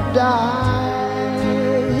never die.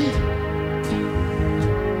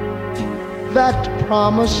 That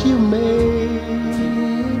promise you made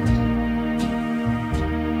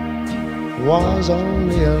was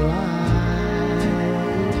only a lie.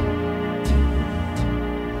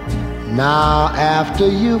 Now after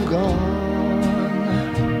you've gone,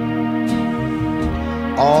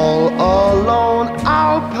 all alone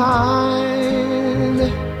I'll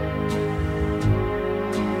pine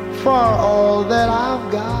for all that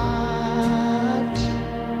I've got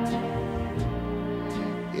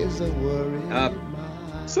is a worry. I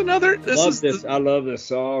love this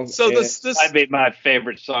song. So this might be my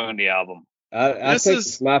favorite song on the album. I think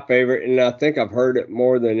it's my favorite, and I think I've heard it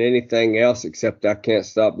more than anything else except I Can't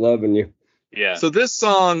Stop Loving You. Yeah. So this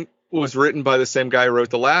song was written by the same guy who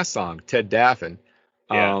wrote the last song, Ted Daffin.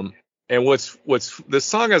 Yeah. And what's this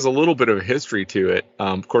song has a little bit of a history to it.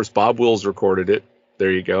 Of course, Bob Wills recorded it.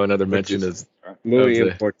 There you go. Another mention is muy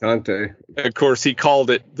importante. Of course, he called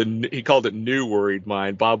it New Worried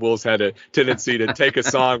Mind. Bob Wills had a tendency to take a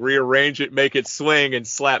song, rearrange it, make it swing, and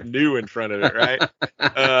slap new in front of it, right?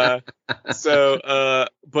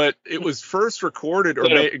 But it was first recorded or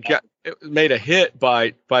made a hit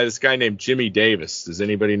by this guy named Jimmy Davis. Does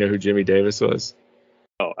anybody know who Jimmy Davis was?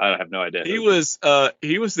 Oh, I have no idea. He was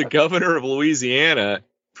the governor of Louisiana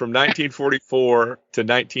from 1944 to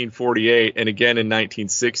 1948, and again in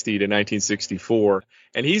 1960 to 1964.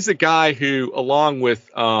 And he's the guy who, along with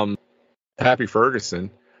Pappy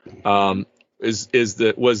Ferguson, was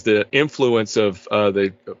the influence of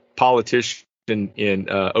the politician in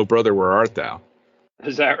 "Oh Brother, Where Art Thou?"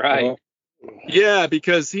 Is that right? Well, yeah,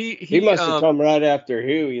 because he must have come right after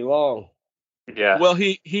Huey Long. Yeah. Well,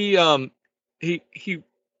 he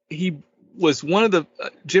was one of the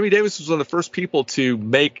Jimmy Davis was one of the first people to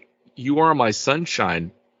make "You Are My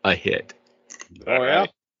Sunshine" a hit. Oh yeah.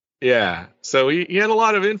 Yeah. So he had a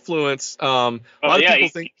lot of influence. A lot of people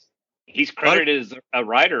think he's credited as a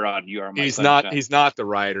writer on "You Are My Sunshine." He's not the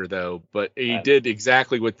writer though, but he did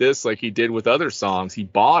exactly with this, like he did with other songs. He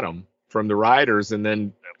bought them from the Riders, and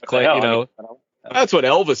then Hell, you know, that's what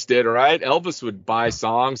Elvis did, right? Elvis would buy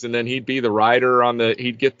songs, and then he'd be the writer on the.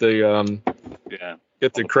 He'd get the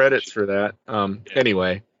get the credits for that.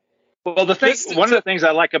 Anyway. Well, one of the things I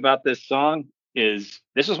like about this song is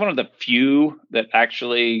this is one of the few that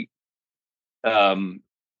actually, I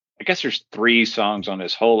guess there's 3 songs on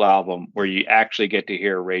this whole album where you actually get to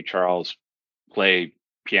hear Ray Charles play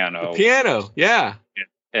piano. The piano, yeah.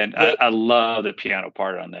 And I love the piano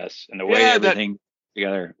part on this and the way everything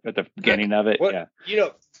together at the beginning of it. Yeah. You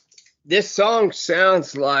know, this song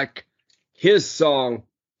sounds like his song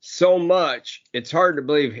so much, it's hard to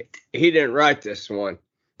believe he didn't write this one.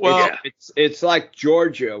 Well, it's like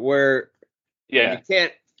Georgia, where you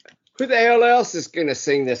can't. Who the hell else is gonna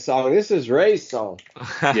sing this song? This is Ray's song.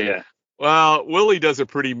 Yeah. Well, Willie does a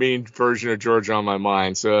pretty mean version of Georgia on My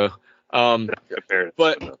Mind. So, but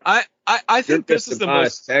I think this is the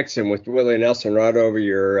most Texan with Willie Nelson right over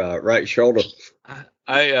your right shoulder.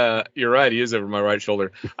 You're right. He is over my right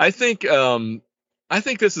shoulder. I think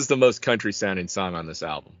this is the most country sounding song on this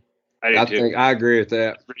album. I think I agree with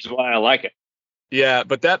that. That's the reason why I like it. Yeah,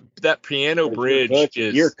 but that piano bridge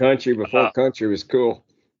is your country before country was cool.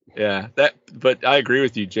 Yeah, but I agree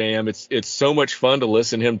with you, JM. It's so much fun to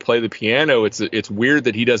listen to him play the piano. It's weird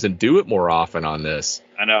that he doesn't do it more often on this.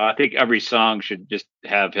 I know. I think every song should just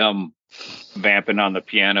have him vamping on the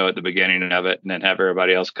piano at the beginning of it, and then have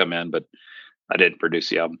everybody else come in. But I didn't produce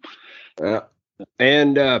the album.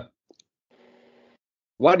 And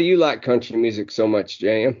why do you like country music so much,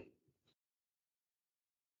 JM?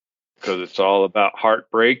 Because it's all about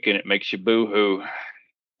heartbreak and it makes you boo-hoo.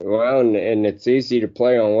 Well, and it's easy to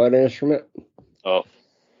play on what instrument? Oh,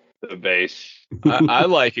 the bass. I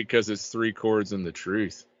like it because it's 3 chords and the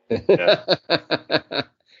truth. Yeah.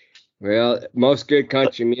 Well, most good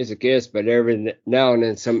country music is, but every now and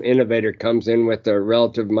then some innovator comes in with a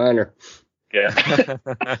relative minor. Yeah.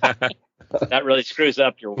 That really screws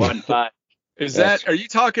up your 1-5. Are you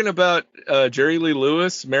talking about Jerry Lee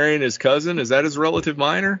Lewis marrying his cousin? Is that his relative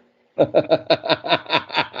minor?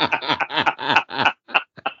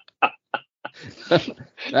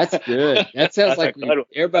 That's good. That sounds like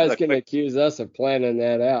everybody's going to accuse us of planning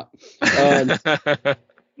that out.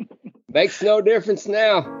 Makes no difference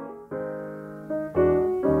now.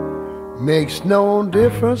 Makes no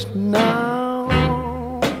difference now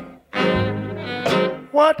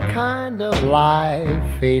what kind of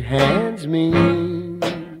life fate hands me.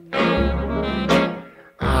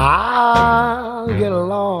 I'll get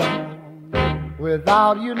along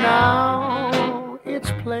without you now.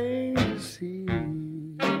 It's plain to see.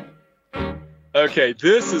 Okay,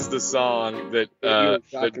 this is the song that,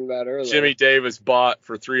 that Jimmy Davis bought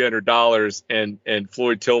for $300, and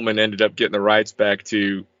Floyd Tillman ended up getting the rights back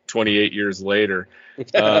to 28 years later.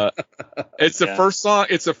 It's the first song.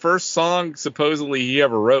 It's the first song supposedly he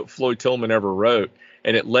ever wrote. Floyd Tillman ever wrote,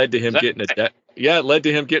 and it led to him getting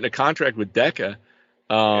a contract with Decca.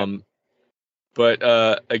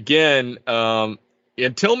 But again,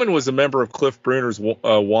 and Tillman was a member of Cliff Bruner's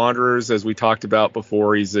Wanderers, as we talked about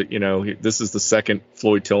before. This is the second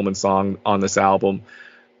Floyd Tillman song on this album.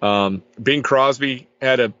 Bing Crosby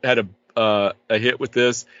had a hit with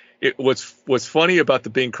this. What's funny about the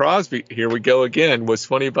Bing Crosby, here we go again. What's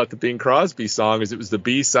funny about the Bing Crosby song is it was the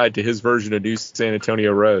B-side to his version of New San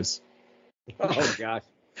Antonio Rose. Oh gosh.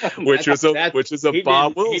 which is a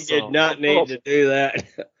Bob Wills song. He did not need to do that.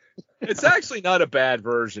 It's actually not a bad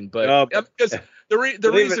version, but because the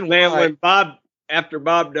reason why after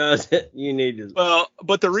Bob does it, you need to. Well,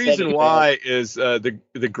 but the reason why is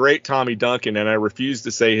the great Tommy Duncan, and I refuse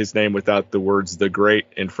to say his name without the words "the great"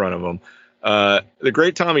 in front of him. The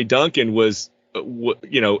great Tommy Duncan was,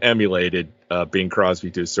 emulated Bing Crosby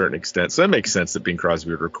to a certain extent, so it makes sense that Bing Crosby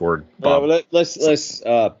would record Bob. Well, let's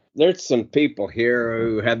there's some people here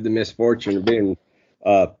who have the misfortune of being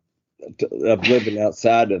of living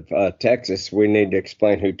outside of Texas. We need to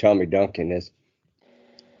explain who Tommy Duncan is.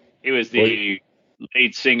 He was the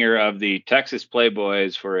lead singer of the Texas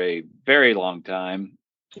Playboys for a very long time.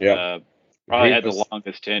 Yeah, probably had the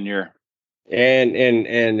longest tenure. And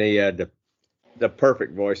the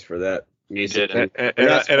perfect voice for that music. And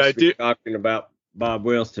I do talking about Bob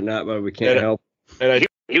Wills tonight, but we can't help. And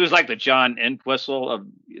he was like the John Entwistle of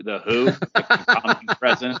the Who, the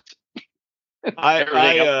president. I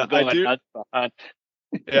do.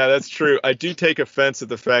 Yeah, that's true. I do take offense at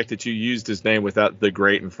the fact that you used his name without the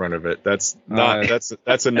great in front of it. That's not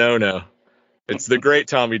that's a no-no. It's the great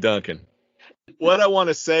Tommy Duncan. What I want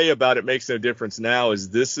to say about It Makes No Difference Now is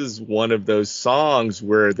this is one of those songs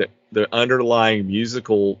where the underlying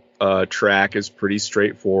musical track is pretty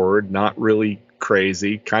straightforward, not really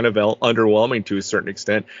crazy, kind of underwhelming to a certain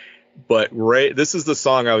extent. But Ray, this is the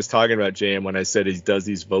song I was talking about, Jam, when I said he does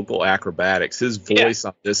these vocal acrobatics. His voice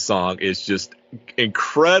on this song is just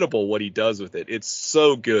incredible. What he does with it, it's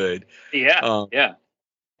so good. Yeah, yeah.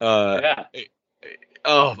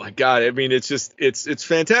 Oh my God! I mean, it's just it's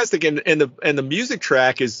fantastic, and the music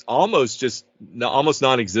track is almost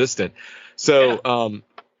non-existent. So,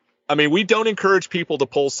 I mean, we don't encourage people to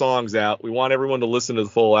pull songs out. We want everyone to listen to the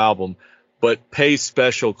full album, but pay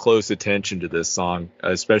special close attention to this song,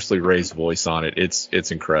 especially Ray's voice on it.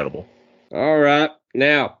 It's incredible. All right,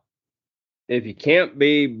 now, if you can't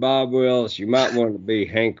be Bob Wills, you might want to be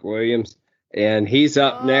Hank Williams, and he's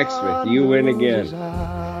up next with "You Win Again."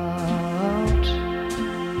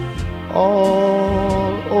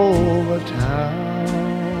 All over town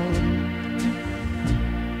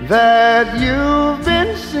that you've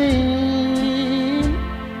been seen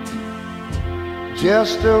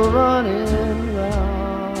just a running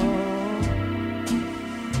round.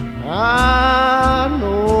 I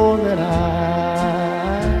know that I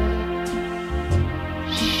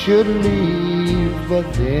should leave,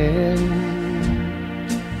 but then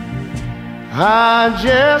I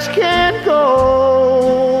just can't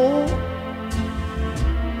go.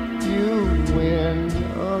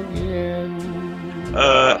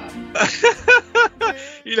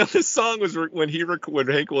 You know, this song was when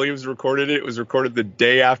Hank Williams recorded it. It was recorded the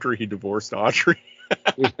day after he divorced Audrey. I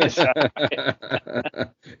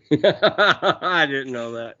didn't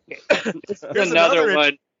know that. This is another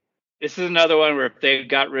one. This is another one where if they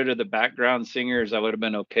got rid of the background singers, I would have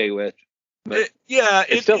been okay with. But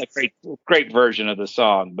it's still a great version of the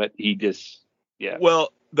song, but he just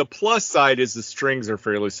Well, the plus side is the strings are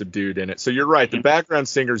fairly subdued in it. So you're right. The background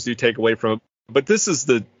singers do take away from it. But this is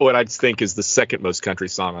what I think is the second most country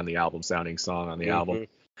song on the album, sounding song on the album.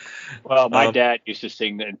 Well, my dad used to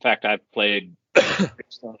sing that. In fact, I played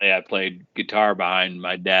guitar behind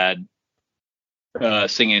my dad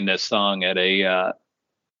singing this song at a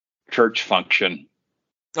church function.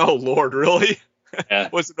 Oh, Lord, really? Yeah.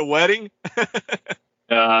 Was it a wedding?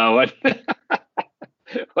 What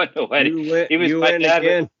a wedding. You win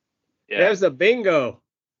again. There's a bingo.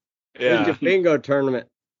 Yeah. There's a bingo tournament.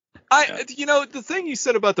 You know, the thing you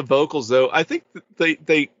said about the vocals, though, I think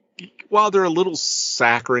they while they're a little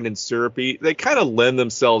saccharine and syrupy, they kind of lend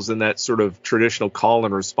themselves in that sort of traditional call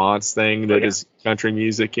and response thing that is country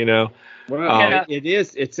music, you know. Well, it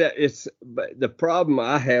is. But the problem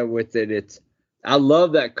I have with it, I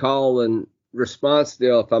love that call and response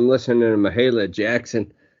deal if I'm listening to Mahalia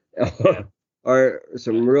Jackson or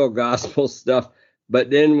some real gospel stuff. But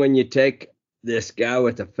then when you take this guy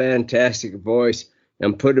with a fantastic voice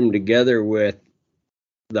and put them together with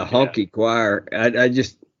the honky choir, I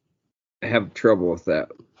just have trouble with that.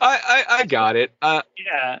 I got it.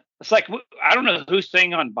 It's like, I don't know who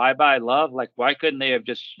sang on Bye Bye Love. Like, why couldn't they have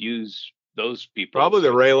just used those people? Probably the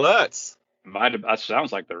Raylettes. That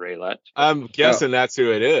sounds like the Raylettes. I'm guessing that's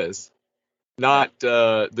who it is, not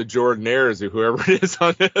the Jordanaires or whoever it is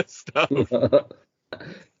on this stuff.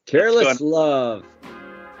 Careless Love.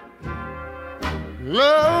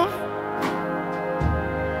 Love,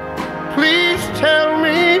 please tell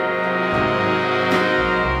me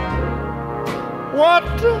what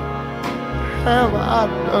have I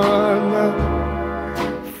done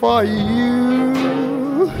for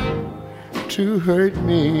you to hurt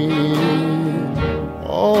me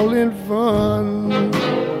all in fun?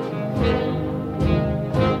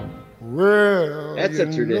 Well, that's a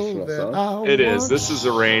traditional song. It is. This is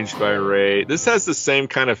arranged by Ray. This has the same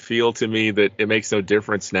kind of feel to me that it makes no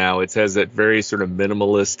difference now. It has that very sort of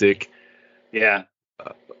minimalistic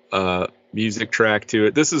music track to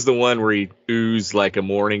it. This is the one where he oozes like a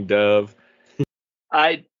mourning dove.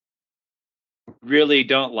 I really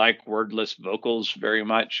don't like wordless vocals very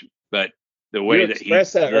much, but the way that he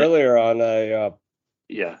expressed that earlier on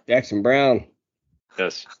Jackson Brown.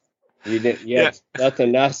 Yes. You didn't. Yeah,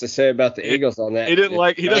 nothing nice to say about the Eagles on that. He didn't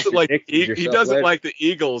like. He doesn't like. He doesn't like the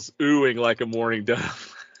Eagles oohing like a mourning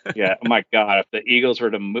dove. Yeah. Oh my God! If the Eagles were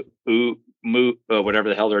to moo, whatever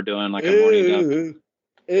the hell they're doing, like a mourning dove.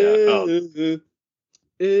 Can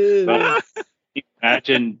you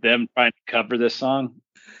imagine them trying to cover this song?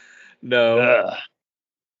 No.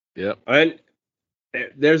 Yep. And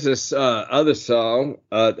there's this other song,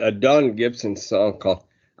 a Don Gibson song called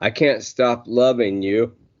 "I Can't Stop Loving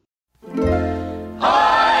You."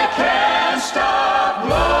 I can't stop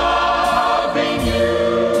loving you.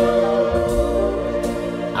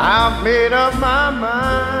 I've made up my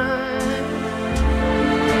mind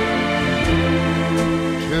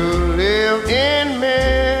to live in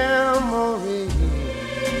memory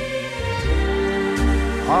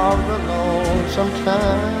of the lonesome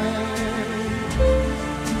time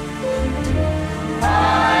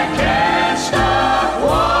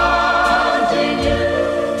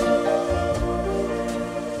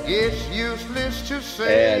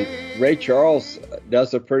Ray Charles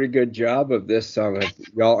does a pretty good job of this song.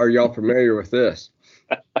 Are y'all familiar with this?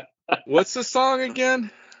 What's the song again?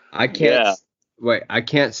 I can't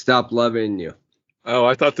stop loving you. Oh,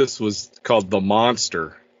 I thought this was called The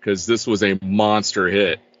Monster because this was a monster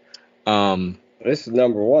hit. This is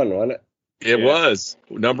number one, wasn't it? It was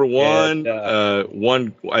number one. And,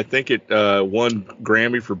 won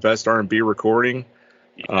Grammy for Best R&B Recording.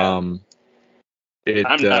 Yeah. I'm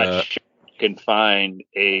not sure you can find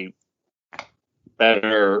a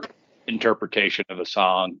better interpretation of a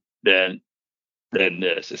song than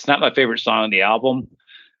this. It's not my favorite song on the album,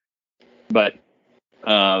 but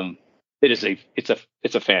it's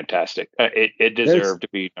a fantastic. It deserved to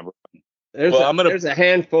be number one. There's a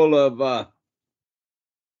handful of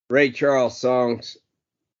Ray Charles songs.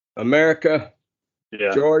 America,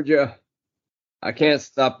 Georgia, I Can't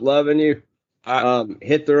Stop Loving You,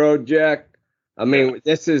 Hit the Road Jack. I mean,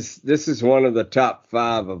 this is one of the top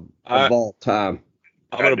 5 of all time.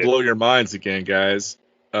 I'm going to blow your minds again, guys.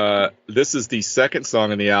 This is the second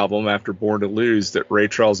song on the album after Born to Lose that Ray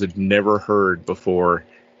Charles had never heard before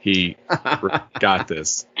he got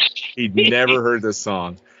this. He'd never heard this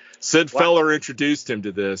song. Sid Feller introduced him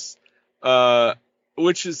to this,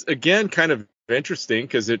 which is, again, kind of interesting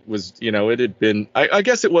because it was, it had been, I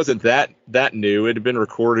guess it wasn't that new. It had been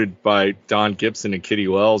recorded by Don Gibson and Kitty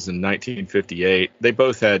Wells in 1958. They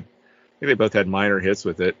both had minor hits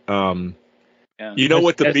with it. Has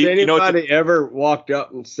anybody ever walked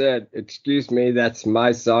up and said, "Excuse me, that's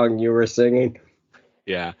my song you were singing"?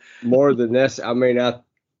 Yeah. More than this, I mean,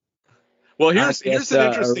 here's an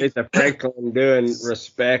interesting. Aretha Franklin doing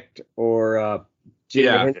 "Respect" or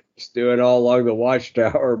Jimi Hendrix doing "All Along the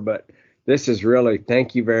Watchtower," but this is really,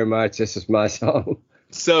 thank you very much. This is my song.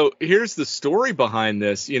 So here's the story behind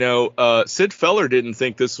this. Sid Feller didn't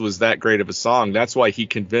think this was that great of a song. That's why he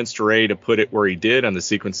convinced Ray to put it where he did on the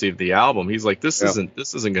sequencing of the album. He's like, this isn't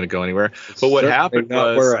going to go anywhere. But what happened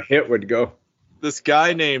was where a hit would go. This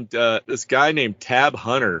guy named Tab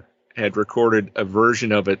Hunter had recorded a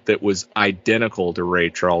version of it that was identical to Ray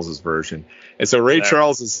Charles's version. And so Ray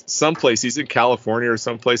Charles is someplace, he's in California or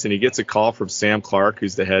someplace, and he gets a call from Sam Clark,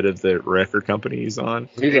 who's the head of the record company he's on.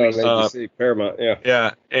 He's on ABC Paramount, yeah.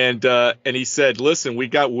 Yeah, and he said, listen, we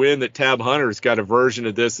got wind that Tab Hunter's got a version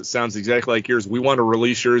of this that sounds exactly like yours. We want to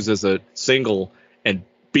release yours as a single and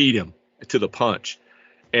beat him to the punch.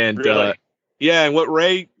 And really? And what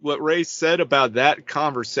Ray said about that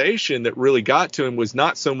conversation that really got to him was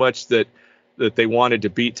not so much that they wanted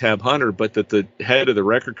to beat Tab Hunter, but that the head of the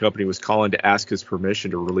record company was calling to ask his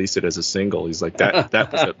permission to release it as a single. He's like,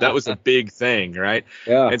 that was a big thing, right?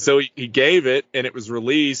 Yeah. And so he gave it, and it was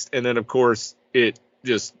released, and then of course it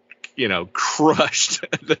just crushed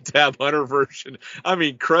the Tab Hunter version. I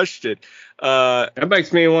mean, crushed it. That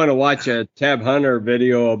makes me want to watch a Tab Hunter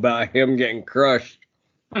video about him getting crushed.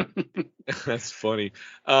 That's funny.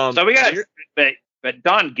 So we got, but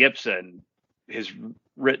Don Gibson has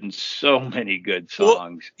written so many good songs.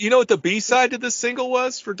 Well, you know what the B-side to this single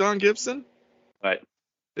was for Don Gibson? What?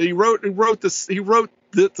 He wrote the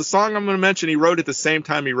song I'm going to mention. He wrote at the same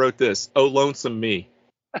time he wrote this, "Oh Lonesome Me."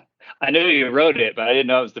 I knew you wrote it, but I didn't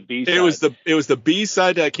know it was the B-side. It was the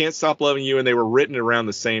B-side to "I Can't Stop Loving You," and they were written around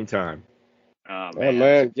the same time. Oh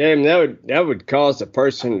man, James, that would cause a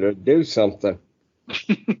person to do something.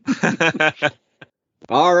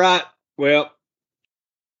 All right. Well,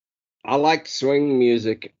 I like swing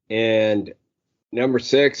music, and number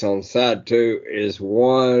 6 on side 2 is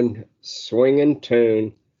one swinging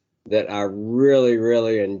tune that I really,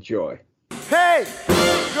 really enjoy. Hey,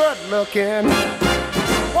 good looking.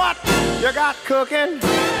 What you got cooking?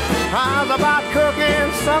 How's about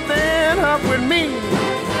cooking something up with me?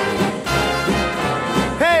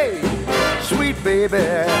 Hey, sweet baby,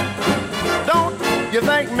 don't you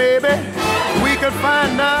think maybe we could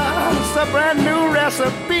find us a brand new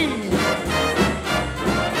recipe?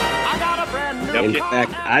 I got a brand new. In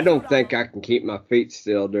fact, I don't think I can keep my feet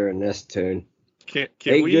still during this tune. Can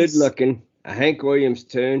Hey, we good looking. A Hank Williams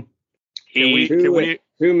tune. 2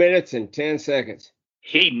 minutes and 10 seconds.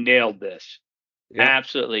 He nailed this. Yeah.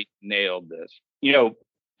 Absolutely nailed this.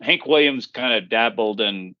 Hank Williams kind of dabbled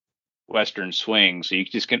in Western swing, so you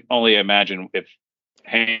just can only imagine if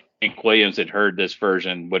Hank Williams had heard this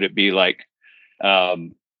version, would it be like Bob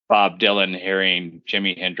Dylan hearing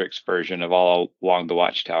Jimi Hendrix version of All Along the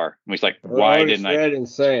Watchtower? And he's like, why didn't I?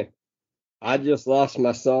 Insane. I just lost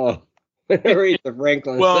my song. Aretha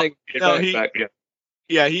Franklin. Well, no,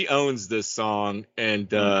 he owns this song,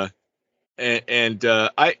 and I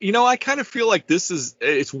kind of feel like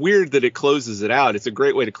it's weird that it closes it out. It's a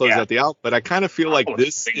great way to close out the album, but I kind of feel like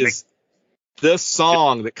this is the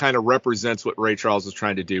song that kind of represents what Ray Charles was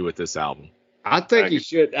trying to do with this album. I think it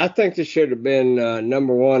should have been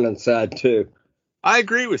number one on side 2. I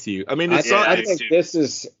agree with you. I mean, I think this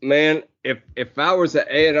is, man, if I was an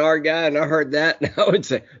A&R guy and I heard that, I would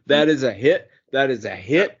say that is a hit. That is a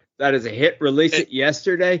hit. That is a hit. Release it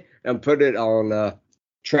yesterday and put it on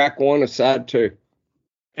track 1 of side 2.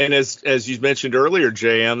 And as you mentioned earlier,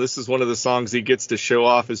 JM, this is one of the songs he gets to show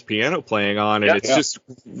off his piano playing on, and it's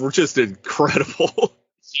just incredible.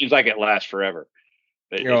 Seems like it lasts forever.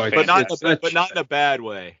 But not in a bad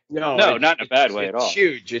way. No, not in a bad way at all. It's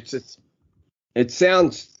huge. It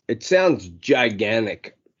sounds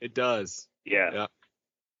gigantic. It does. Yeah.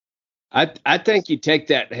 I think you take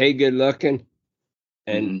that "Hey Good Looking"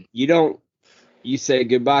 and you say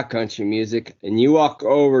goodbye country music, and you walk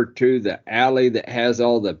over to the alley that has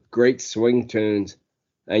all the great swing tunes,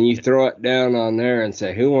 and you throw it down on there and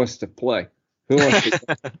say, who wants to play? Who wants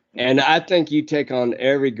to? And I think you take on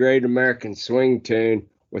every great American swing tune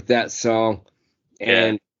with that song,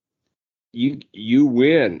 and you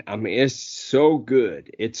win. I mean, it's so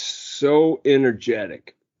good. It's so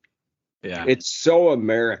energetic. Yeah. It's so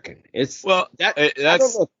American.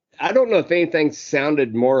 I don't know if anything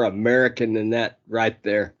sounded more American than that right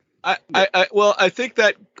there. I think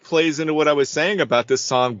that plays into what I was saying about this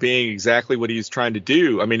song being exactly what he's trying to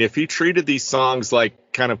do. I mean, if he treated these songs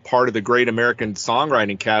like kind of part of the great American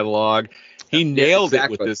songwriting catalog, he nailed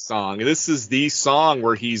it with this song. This is the song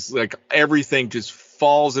where he's like, everything just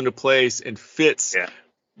falls into place and fits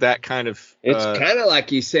that kind of. It's kind of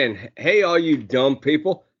like he's saying, hey, all you dumb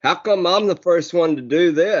people, how come I'm the first one to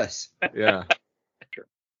do this? Yeah.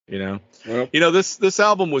 This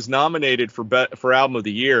album was nominated for Album of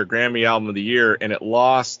the Year, Grammy Album of the Year, and it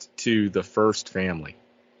lost to The First Family,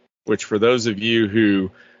 which for those of you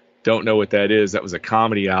who don't know what that is, that was a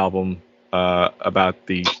comedy album about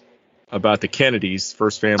the Kennedys.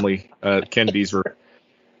 First Family, Kennedys were.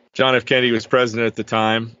 John F. Kennedy was president at the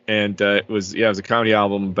time, and it was a comedy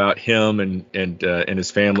album about him and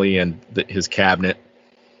his family and his cabinet,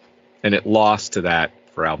 and it lost to that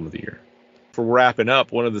for Album of the Year. For wrapping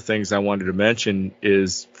up, one of the things I wanted to mention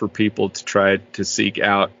is for people to try to seek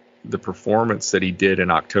out the performance that he did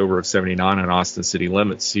in October of '79 on Austin City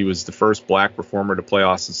Limits. He was the first black performer to play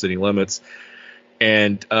Austin City Limits,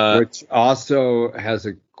 and which also has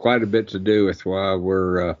quite a bit to do with why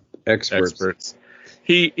we're experts.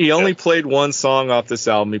 He only played one song off this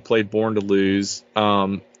album. He played Born to Lose,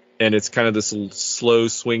 and it's kind of this slow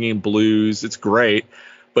swinging blues. It's great.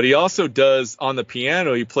 But he also does on the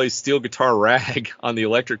piano. He plays steel guitar rag on the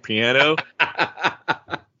electric piano,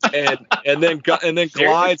 and then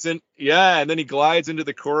glides in. Yeah, and then he glides into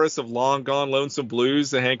the chorus of "Long Gone Lonesome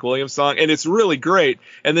Blues," the Hank Williams song, and it's really great.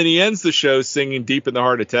 And then he ends the show singing "Deep in the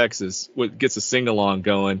Heart of Texas," what gets a sing along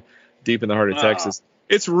going. "Deep in the Heart of Texas."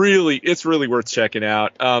 It's really worth checking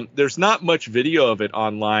out. There's not much video of it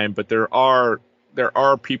online, but there are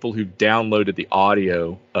people who've downloaded the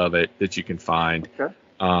audio of it that you can find. Okay.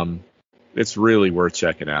 It's really worth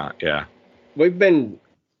checking out. Yeah. We've been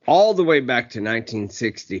all the way back to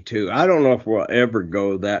 1962. I don't know if we'll ever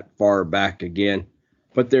go that far back again,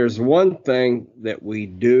 but there's one thing that we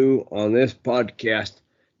do on this podcast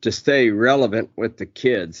to stay relevant with the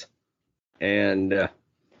kids. And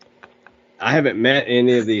I haven't met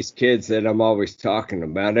any of these kids that I'm always talking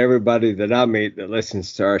about. Everybody that I meet that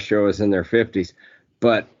listens to our show is in their 50s.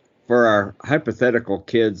 But for our hypothetical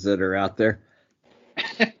kids that are out there,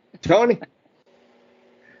 Tony, do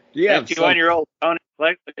you have 21-year-old Tony?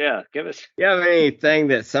 Yeah, give us. You have anything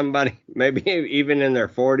that somebody, maybe even in their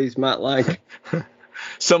 40s, might like?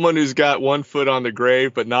 Someone who's got one foot on the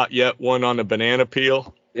grave, but not yet one on the banana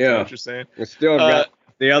peel. Yeah, what you're saying. It's still got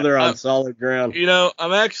the other on solid ground.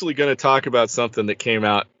 I'm actually going to talk about something that came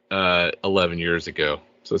out 11 years ago,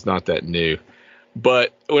 so it's not that new.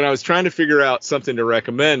 But when I was trying to figure out something to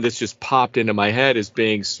recommend, this just popped into my head as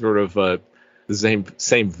being sort of the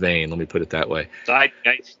same vein. Let me put it that way.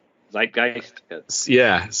 Zeitgeist.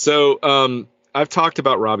 Yeah. So I've talked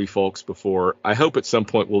about Robbie Fulks before. I hope at some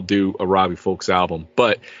point we'll do a Robbie Fulks album.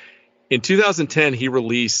 But in 2010, he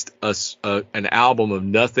released an album of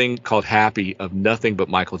nothing called Happy, of nothing but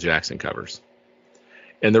Michael Jackson covers.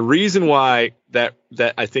 And the reason why that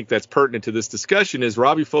I think that's pertinent to this discussion is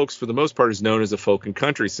Robbie Fulks, for the most part, is known as a folk and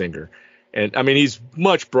country singer. And I mean, he's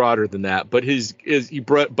much broader than that, but he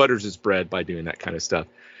butters his bread by doing that kind of stuff.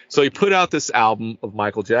 So he put out this album of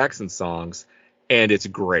Michael Jackson songs, and it's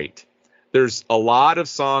great. There's a lot of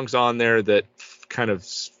songs on there that kind of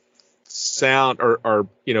sound are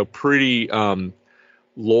pretty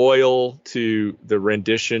loyal to the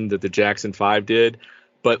rendition that the Jackson 5 did.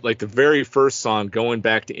 but like the very first song, Going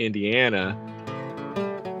Back to Indiana.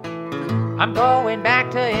 I'm going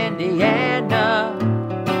back to Indiana,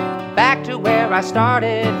 back to where I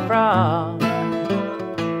started from.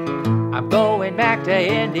 I'm going back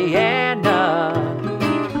to Indiana,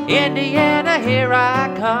 Indiana, here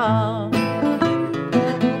I come.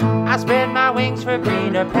 I spread my wings for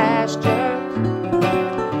greener pastures.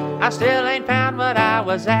 I still ain't found what I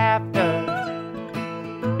was after.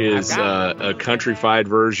 Is a countrified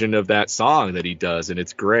version of that song that he does, and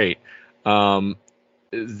it's great. The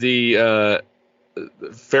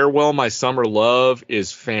Farewell My Summer Love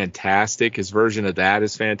is fantastic. His version of that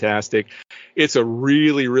is fantastic. It's a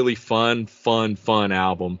really, really fun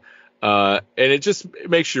album. And it just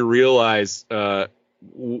makes you realize,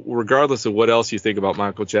 regardless of what else you think about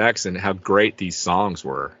Michael Jackson, how great these songs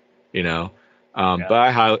were, you know. But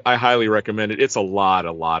I highly recommend it. It's a lot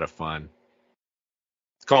of fun.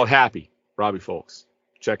 It's called Happy, Robbie Fulks.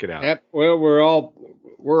 Check it out. Well, we're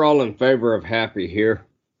all in favor of Happy here.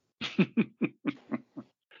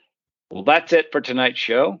 Well, that's it for tonight's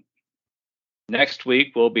show. Next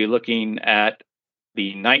week, we'll be looking at the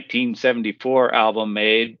 1974 album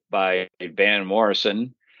made by Van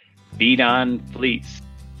Morrison, Beat on Fleece.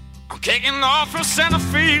 I'm kicking off from center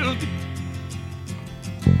field.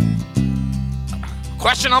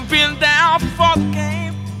 Question, I'm being down for the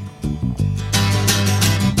game.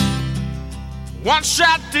 One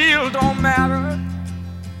shot deal don't matter,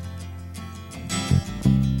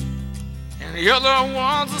 and the other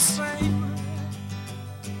one's the same.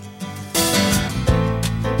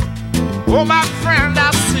 Oh, my friend,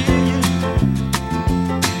 I see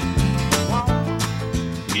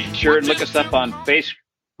you. Be sure and look us up on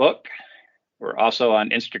Facebook. We're also on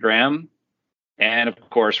Instagram. And, of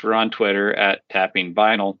course, we're on Twitter at Tapping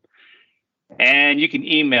Vinyl. And you can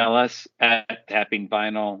email us at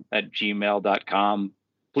tappingvinyl@gmail.com.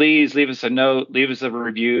 Please leave us a note, leave us a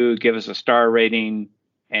review, give us a star rating,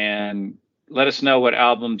 and let us know what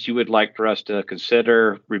albums you would like for us to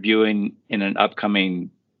consider reviewing in an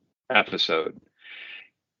upcoming episode.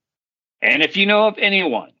 And if you know of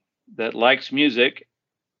anyone that likes music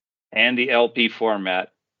and the LP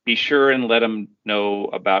format, be sure and let them know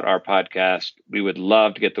about our podcast. We would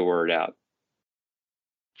love to get the word out.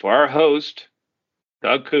 For our host,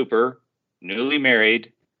 Doug Cooper, newly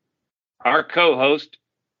married, our co-host,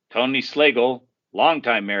 Tony Slagle,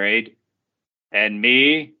 longtime married, and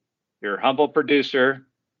me, your humble producer,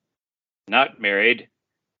 not married,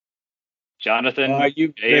 Jonathan.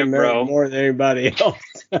 You've been married more than anybody else.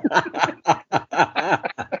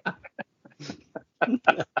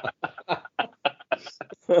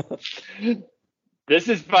 This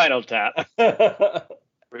is Vinyl Tap.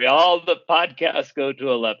 We all the podcasts go to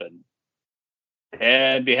 11.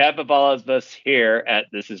 And on behalf of all of us here at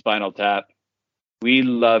This is Vinyl Tap, we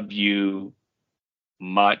love you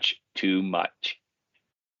much too much.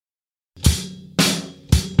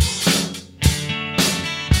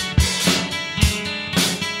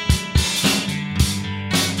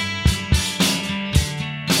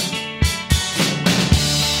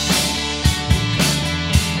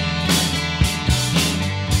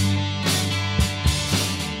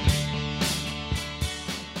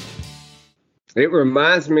 It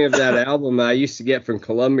reminds me of that album I used to get from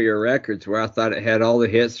Columbia Records where I thought it had all the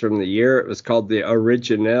hits from the year. It was called The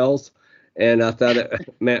Originals, and I thought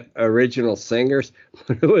it meant original singers.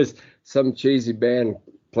 But it was some cheesy band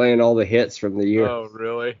playing all the hits from the year. Oh,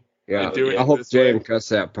 really? Yeah. I hope Jane cuts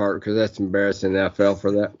that part because that's embarrassing that I fell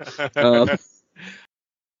for that.